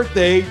 happy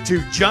birthday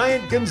to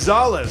Giant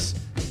Gonzalez,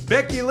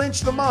 Becky Lynch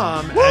the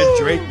mom, and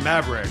Drake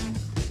Maverick.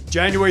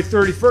 January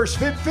 31st,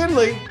 Fit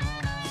Finley.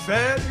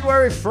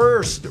 February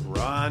 1st,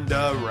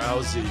 Ronda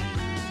Rousey.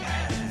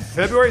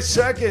 February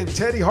 2nd,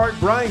 Teddy Hart,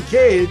 Brian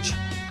Cage.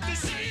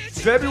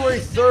 February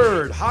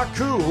 3rd,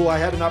 Haku, who I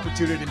had an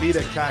opportunity to meet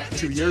at CAC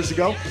 2 years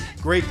ago.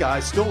 Great guy.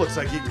 Still looks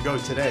like he can go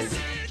today.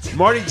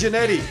 Marty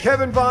Jannetty,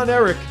 Kevin Von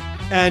Erich,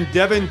 and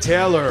Devin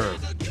Taylor.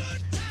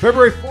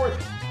 February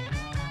 4th,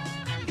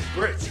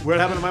 what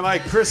happened to my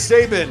mic? Chris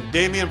Sabin,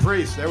 Damian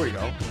Priest. There we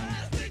go.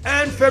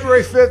 And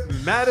February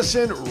 5th,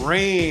 Madison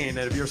Rain.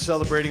 And if you're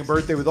celebrating a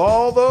birthday with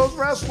all those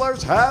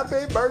wrestlers,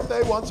 happy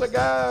birthday once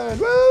again.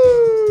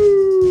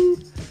 Woo!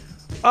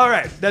 All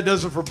right, that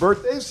does it for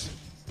birthdays.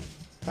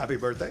 Happy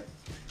birthday.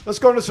 Let's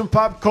go into some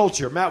pop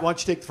culture. Matt, why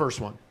don't you take the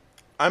first one?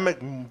 I'm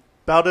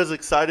about as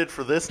excited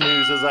for this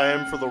news as I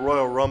am for the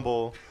Royal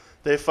Rumble.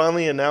 They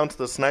finally announced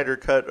the Snyder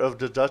Cut of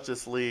the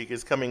Justice League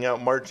is coming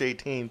out March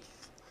 18th.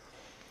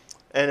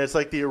 And it's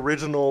the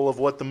original of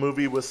what the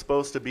movie was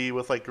supposed to be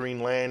with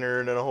Green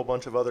Lantern and a whole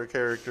bunch of other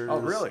characters. Oh,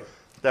 really?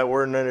 That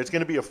were in it. It's going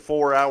to be a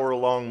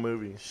 4-hour-long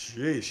movie.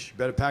 Sheesh. You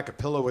better pack a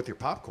pillow with your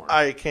popcorn.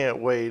 I can't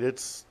wait.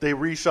 They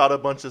reshot a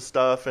bunch of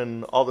stuff,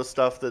 and all the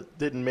stuff that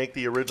didn't make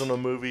the original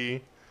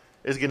movie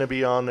is going to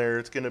be on there.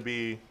 It's going to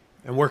be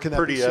and where can that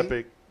pretty be seen?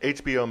 epic.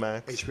 HBO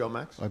Max. HBO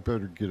Max? I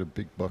better get a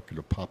big bucket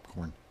of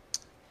popcorn.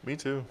 Me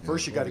too.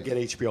 First, you got to get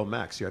HBO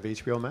Max. You have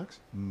HBO Max?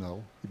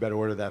 No. You better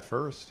order that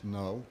first.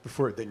 No.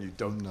 Before then, you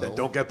don't. No. Then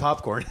don't get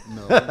popcorn.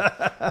 No.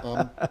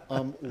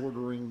 I'm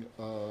ordering,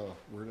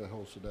 where the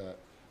hell's it at?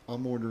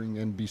 I'm ordering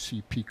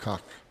NBC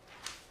Peacock.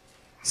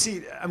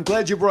 See, I'm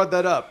glad you brought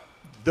that up.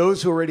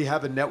 those who already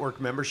have a network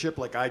membership,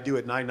 like I do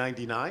at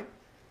 $9.99.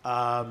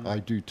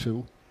 I do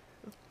too.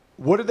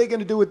 What are they going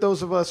to do with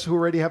those of us who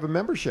already have a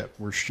membership?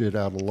 We're shit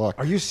out of luck.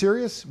 Are you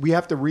serious? We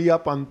have to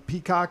re-up on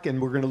Peacock,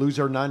 and we're going to lose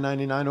our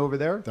 $9.99 over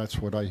there? That's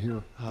what I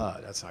hear.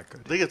 That's not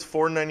good. I think it's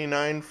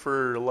 $4.99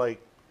 for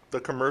like the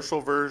commercial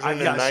version and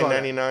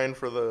 $9.99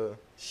 for the.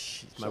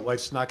 My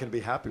wife's not going to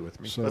be happy with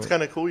me. So That's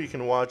kind of cool. You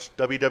can watch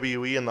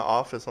WWE and The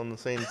Office on the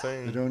same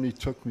thing. it only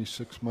took me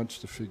 6 months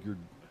to figure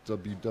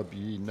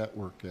WWE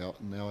Network out,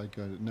 and now I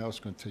got it. Now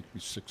it's going to take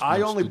me 6 months.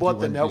 I only to bought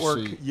do the NBC. network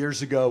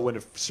years ago when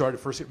it started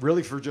first,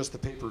 really for just the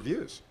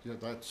pay-per-views. Yeah,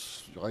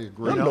 I agree. You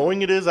know how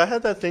annoying it is? I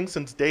had that thing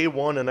since day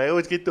one, and I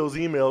always get those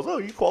emails, oh,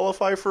 you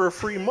qualify for a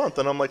free month.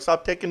 And I'm like,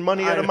 stop taking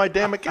money out of my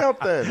damn account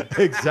then.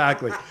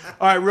 Exactly.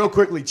 All right, real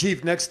quickly,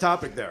 Chief, next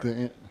topic there.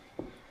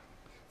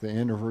 The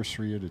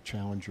anniversary of the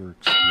Challenger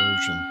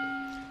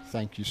explosion.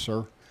 Thank you,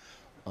 sir.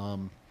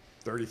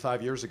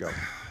 35 years ago.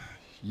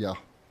 Yeah,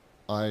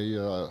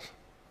 I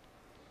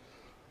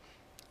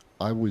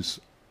was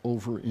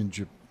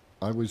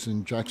I was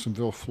in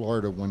Jacksonville,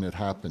 Florida when it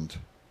happened,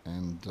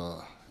 and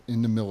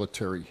in the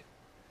military.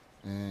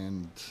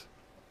 And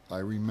I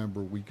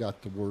remember we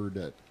got the word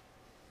at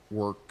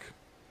work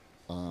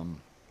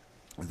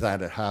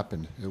that it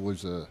happened. It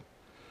was a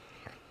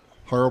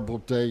horrible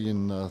day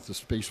in the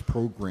space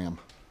program.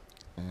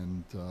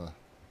 And,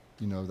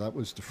 that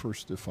was the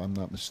first, if I'm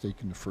not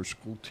mistaken, the first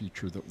school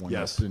teacher that went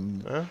Yes. up.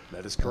 And,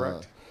 That is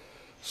correct.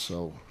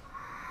 so...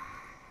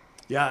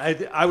 Yeah,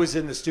 I was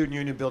in the student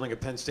union building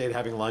at Penn State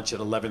having lunch at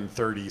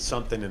 11:30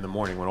 something in the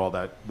morning when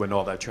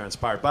all that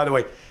transpired. By the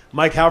way,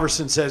 Mike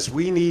Halverson says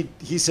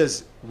he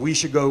says we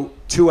should go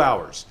 2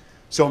 hours.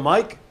 So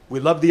Mike,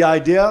 we love the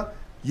idea.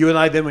 You and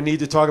I then would need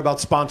to talk about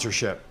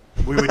sponsorship.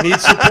 We would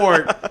need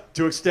support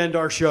to extend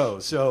our show.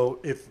 So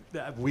if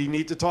we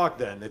need to talk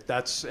then, if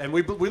that's, and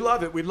we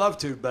love it, we'd love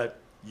to, but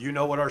you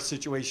know what our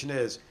situation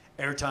is.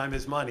 Airtime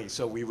is money,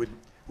 so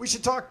we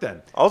should talk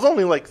then. I was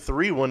only like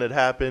 3 when it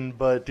happened,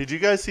 but did you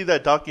guys see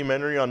that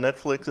documentary on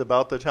Netflix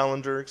about the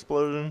Challenger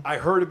explosion? I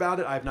heard about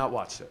it. I have not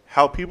watched it.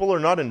 How people are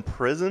not in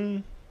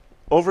prison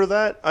over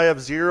that? I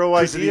have zero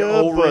Because of the idea.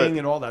 O-ring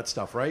and all that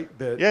stuff, right?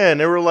 Yeah, and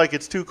they were like,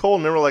 it's too cold,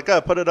 and they were like,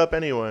 put it up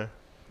anyway.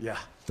 Yeah.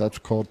 That's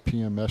called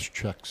PMS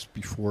checks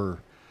before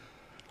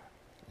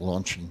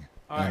launching,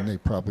 right. and they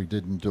probably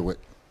didn't do it.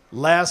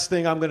 Last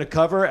thing I'm going to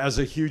cover as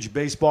a huge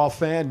baseball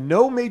fan,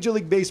 no Major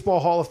League Baseball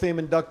Hall of Fame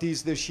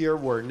inductees this year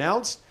were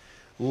announced.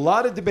 A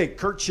lot of debate.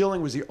 Curt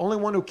Schilling was the only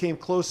one who came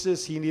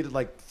closest. He needed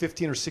like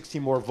 15 or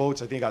 16 more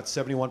votes. I think he got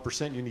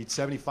 71%. You need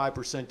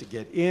 75% to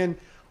get in.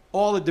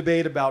 All the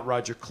debate about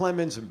Roger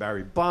Clemens and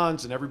Barry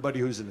Bonds and everybody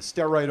who's in the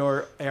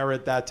steroid era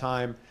at that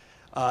time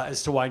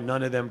as to why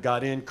none of them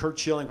got in. Curt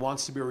Schilling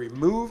wants to be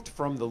removed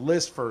from the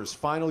list for his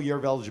final year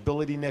of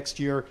eligibility next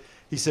year.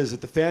 He says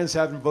that the fans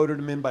haven't voted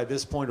him in by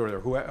this point,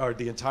 or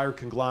the entire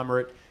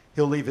conglomerate.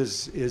 He'll leave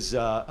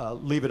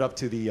leave it up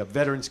to the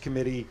Veterans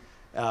Committee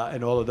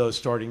and all of those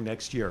starting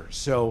next year.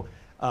 So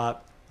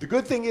the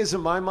good thing is,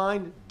 in my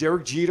mind,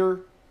 Derek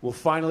Jeter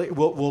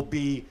will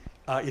be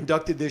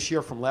inducted this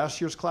year from last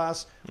year's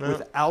class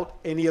without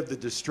any of the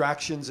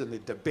distractions and the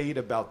debate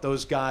about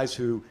those guys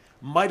who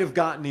might have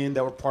gotten in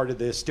that were part of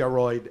the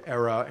steroid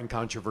era and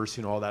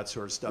controversy and all that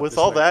sort of stuff. With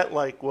all that,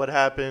 like what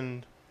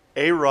happened,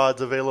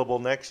 A-Rod's available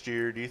next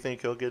year. Do you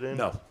think he'll get in?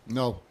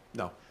 No.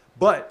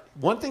 But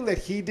one thing that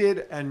he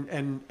did,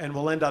 and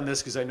we'll end on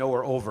this because I know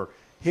we're over,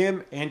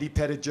 him, Andy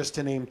Pettitte, just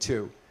to name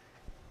two.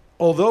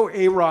 Although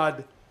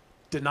A-Rod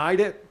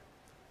denied it,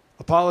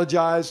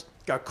 apologized,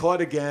 got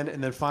caught again,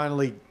 and then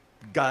finally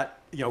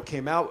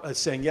came out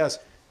saying yes,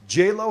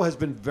 J-Lo has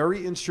been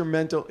very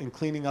instrumental in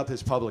cleaning up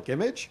his public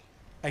image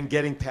and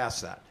getting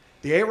past that.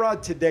 The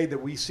A-Rod today that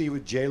we see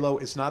with J-Lo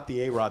is not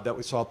the A-Rod that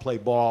we saw play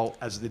ball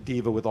as the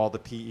diva with all the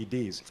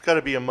PEDs. It's got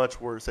to be a much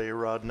worse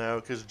A-Rod now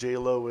because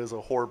J-Lo is a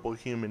horrible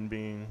human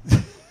being.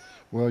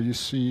 Well, you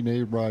seen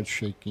A-Rod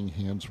shaking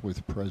hands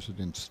with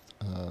presidents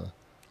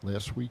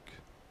last week?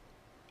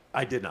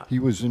 I did not. He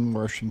was in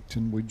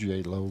Washington with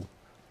J-Lo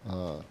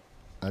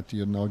at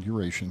the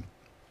inauguration.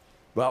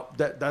 Well,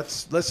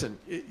 listen,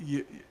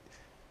 you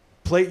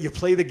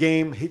play the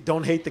game,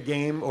 don't hate the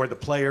game, or the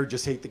player,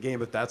 just hate the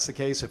game if that's the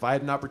case. If I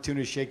had an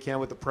opportunity to shake hands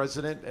with the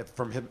president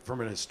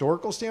from an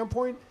historical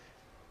standpoint,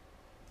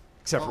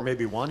 except for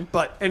maybe one.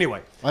 But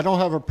anyway. I don't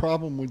have a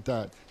problem with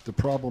that. The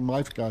problem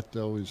I've got,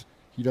 though, is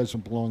he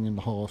doesn't belong in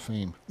the Hall of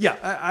Fame.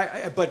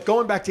 Yeah, but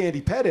going back to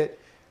Andy Pettitte,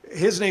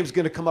 his name's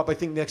going to come up, I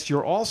think, next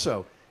year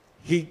also.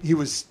 He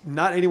was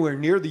not anywhere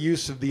near the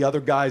use of the other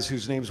guys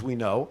whose names we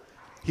know.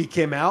 He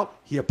came out,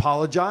 he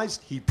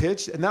apologized, he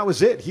pitched, and that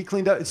was it. He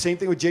cleaned up. Same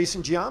thing with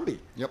Jason Giambi.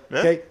 Yep.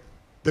 Okay.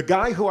 The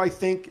guy who I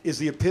think is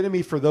the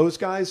epitome for those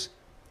guys,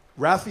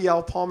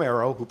 Rafael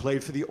Palmeiro, who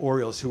played for the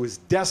Orioles, who was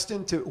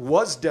destined to,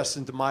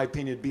 my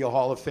opinion, to be a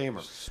Hall of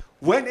Famer,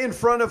 went in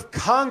front of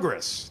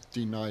Congress.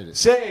 Denied it.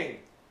 Saying,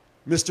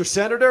 Mr.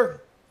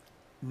 Senator,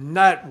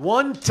 not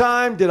one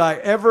time did I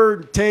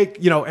ever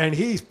take, and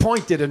he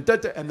pointed, and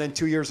then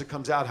 2 years it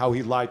comes out how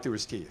he lied through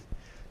his teeth.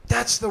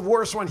 That's the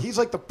worst one. He's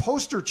like the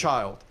poster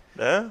child.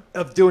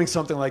 of doing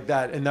something like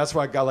that. And that's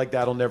why a guy like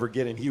that will never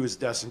get in. He was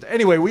destined.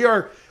 Anyway, we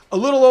are a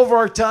little over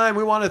our time.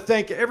 We want to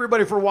thank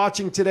everybody for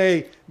watching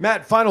today.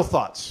 Matt, final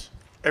thoughts.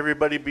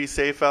 Everybody be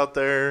safe out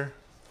there.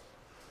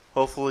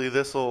 Hopefully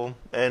this will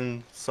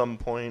end some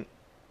point.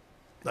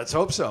 Let's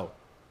hope so.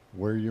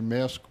 Wear your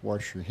mask,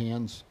 wash your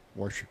hands,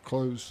 wash your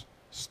clothes,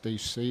 stay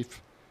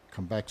safe.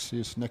 Come back,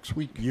 see us next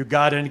week. You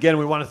got it. And again,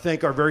 we want to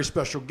thank our very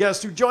special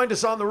guest who joined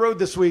us on the road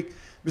this week,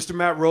 Mr.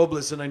 Matt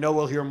Robles, and I know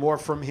we'll hear more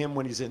from him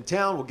when he's in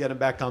town. We'll get him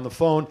back on the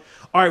phone.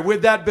 All right,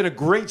 with that, been a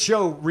great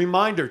show.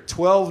 Reminder,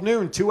 12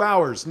 noon, 2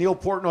 hours. Neil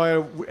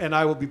Portnoy and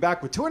I will be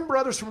back with twin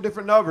brothers from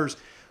different lovers.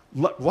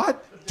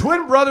 What?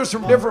 Twin brothers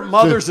from different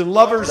mothers and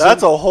lovers.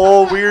 That's a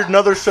whole weird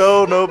another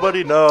show.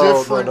 Nobody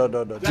knows.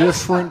 No.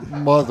 Different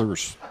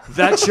mothers.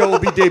 That show will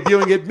be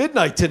debuting at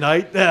midnight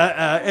tonight.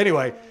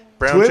 Anyway,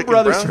 twin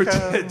brothers from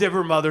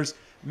different mothers.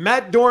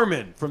 Matt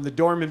Dorman from the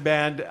Dorman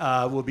Band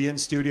will be in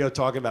studio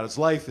talking about his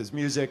life, his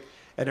music,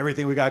 and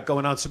everything we got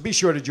going on. So be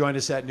sure to join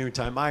us at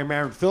noontime. I'm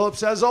Aaron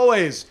Phillips. As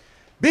always,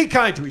 be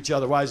kind to each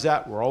other. Why is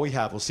that? We're all we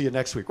have. We'll see you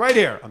next week right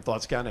here on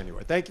Thoughts Count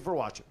Anywhere. Thank you for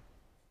watching.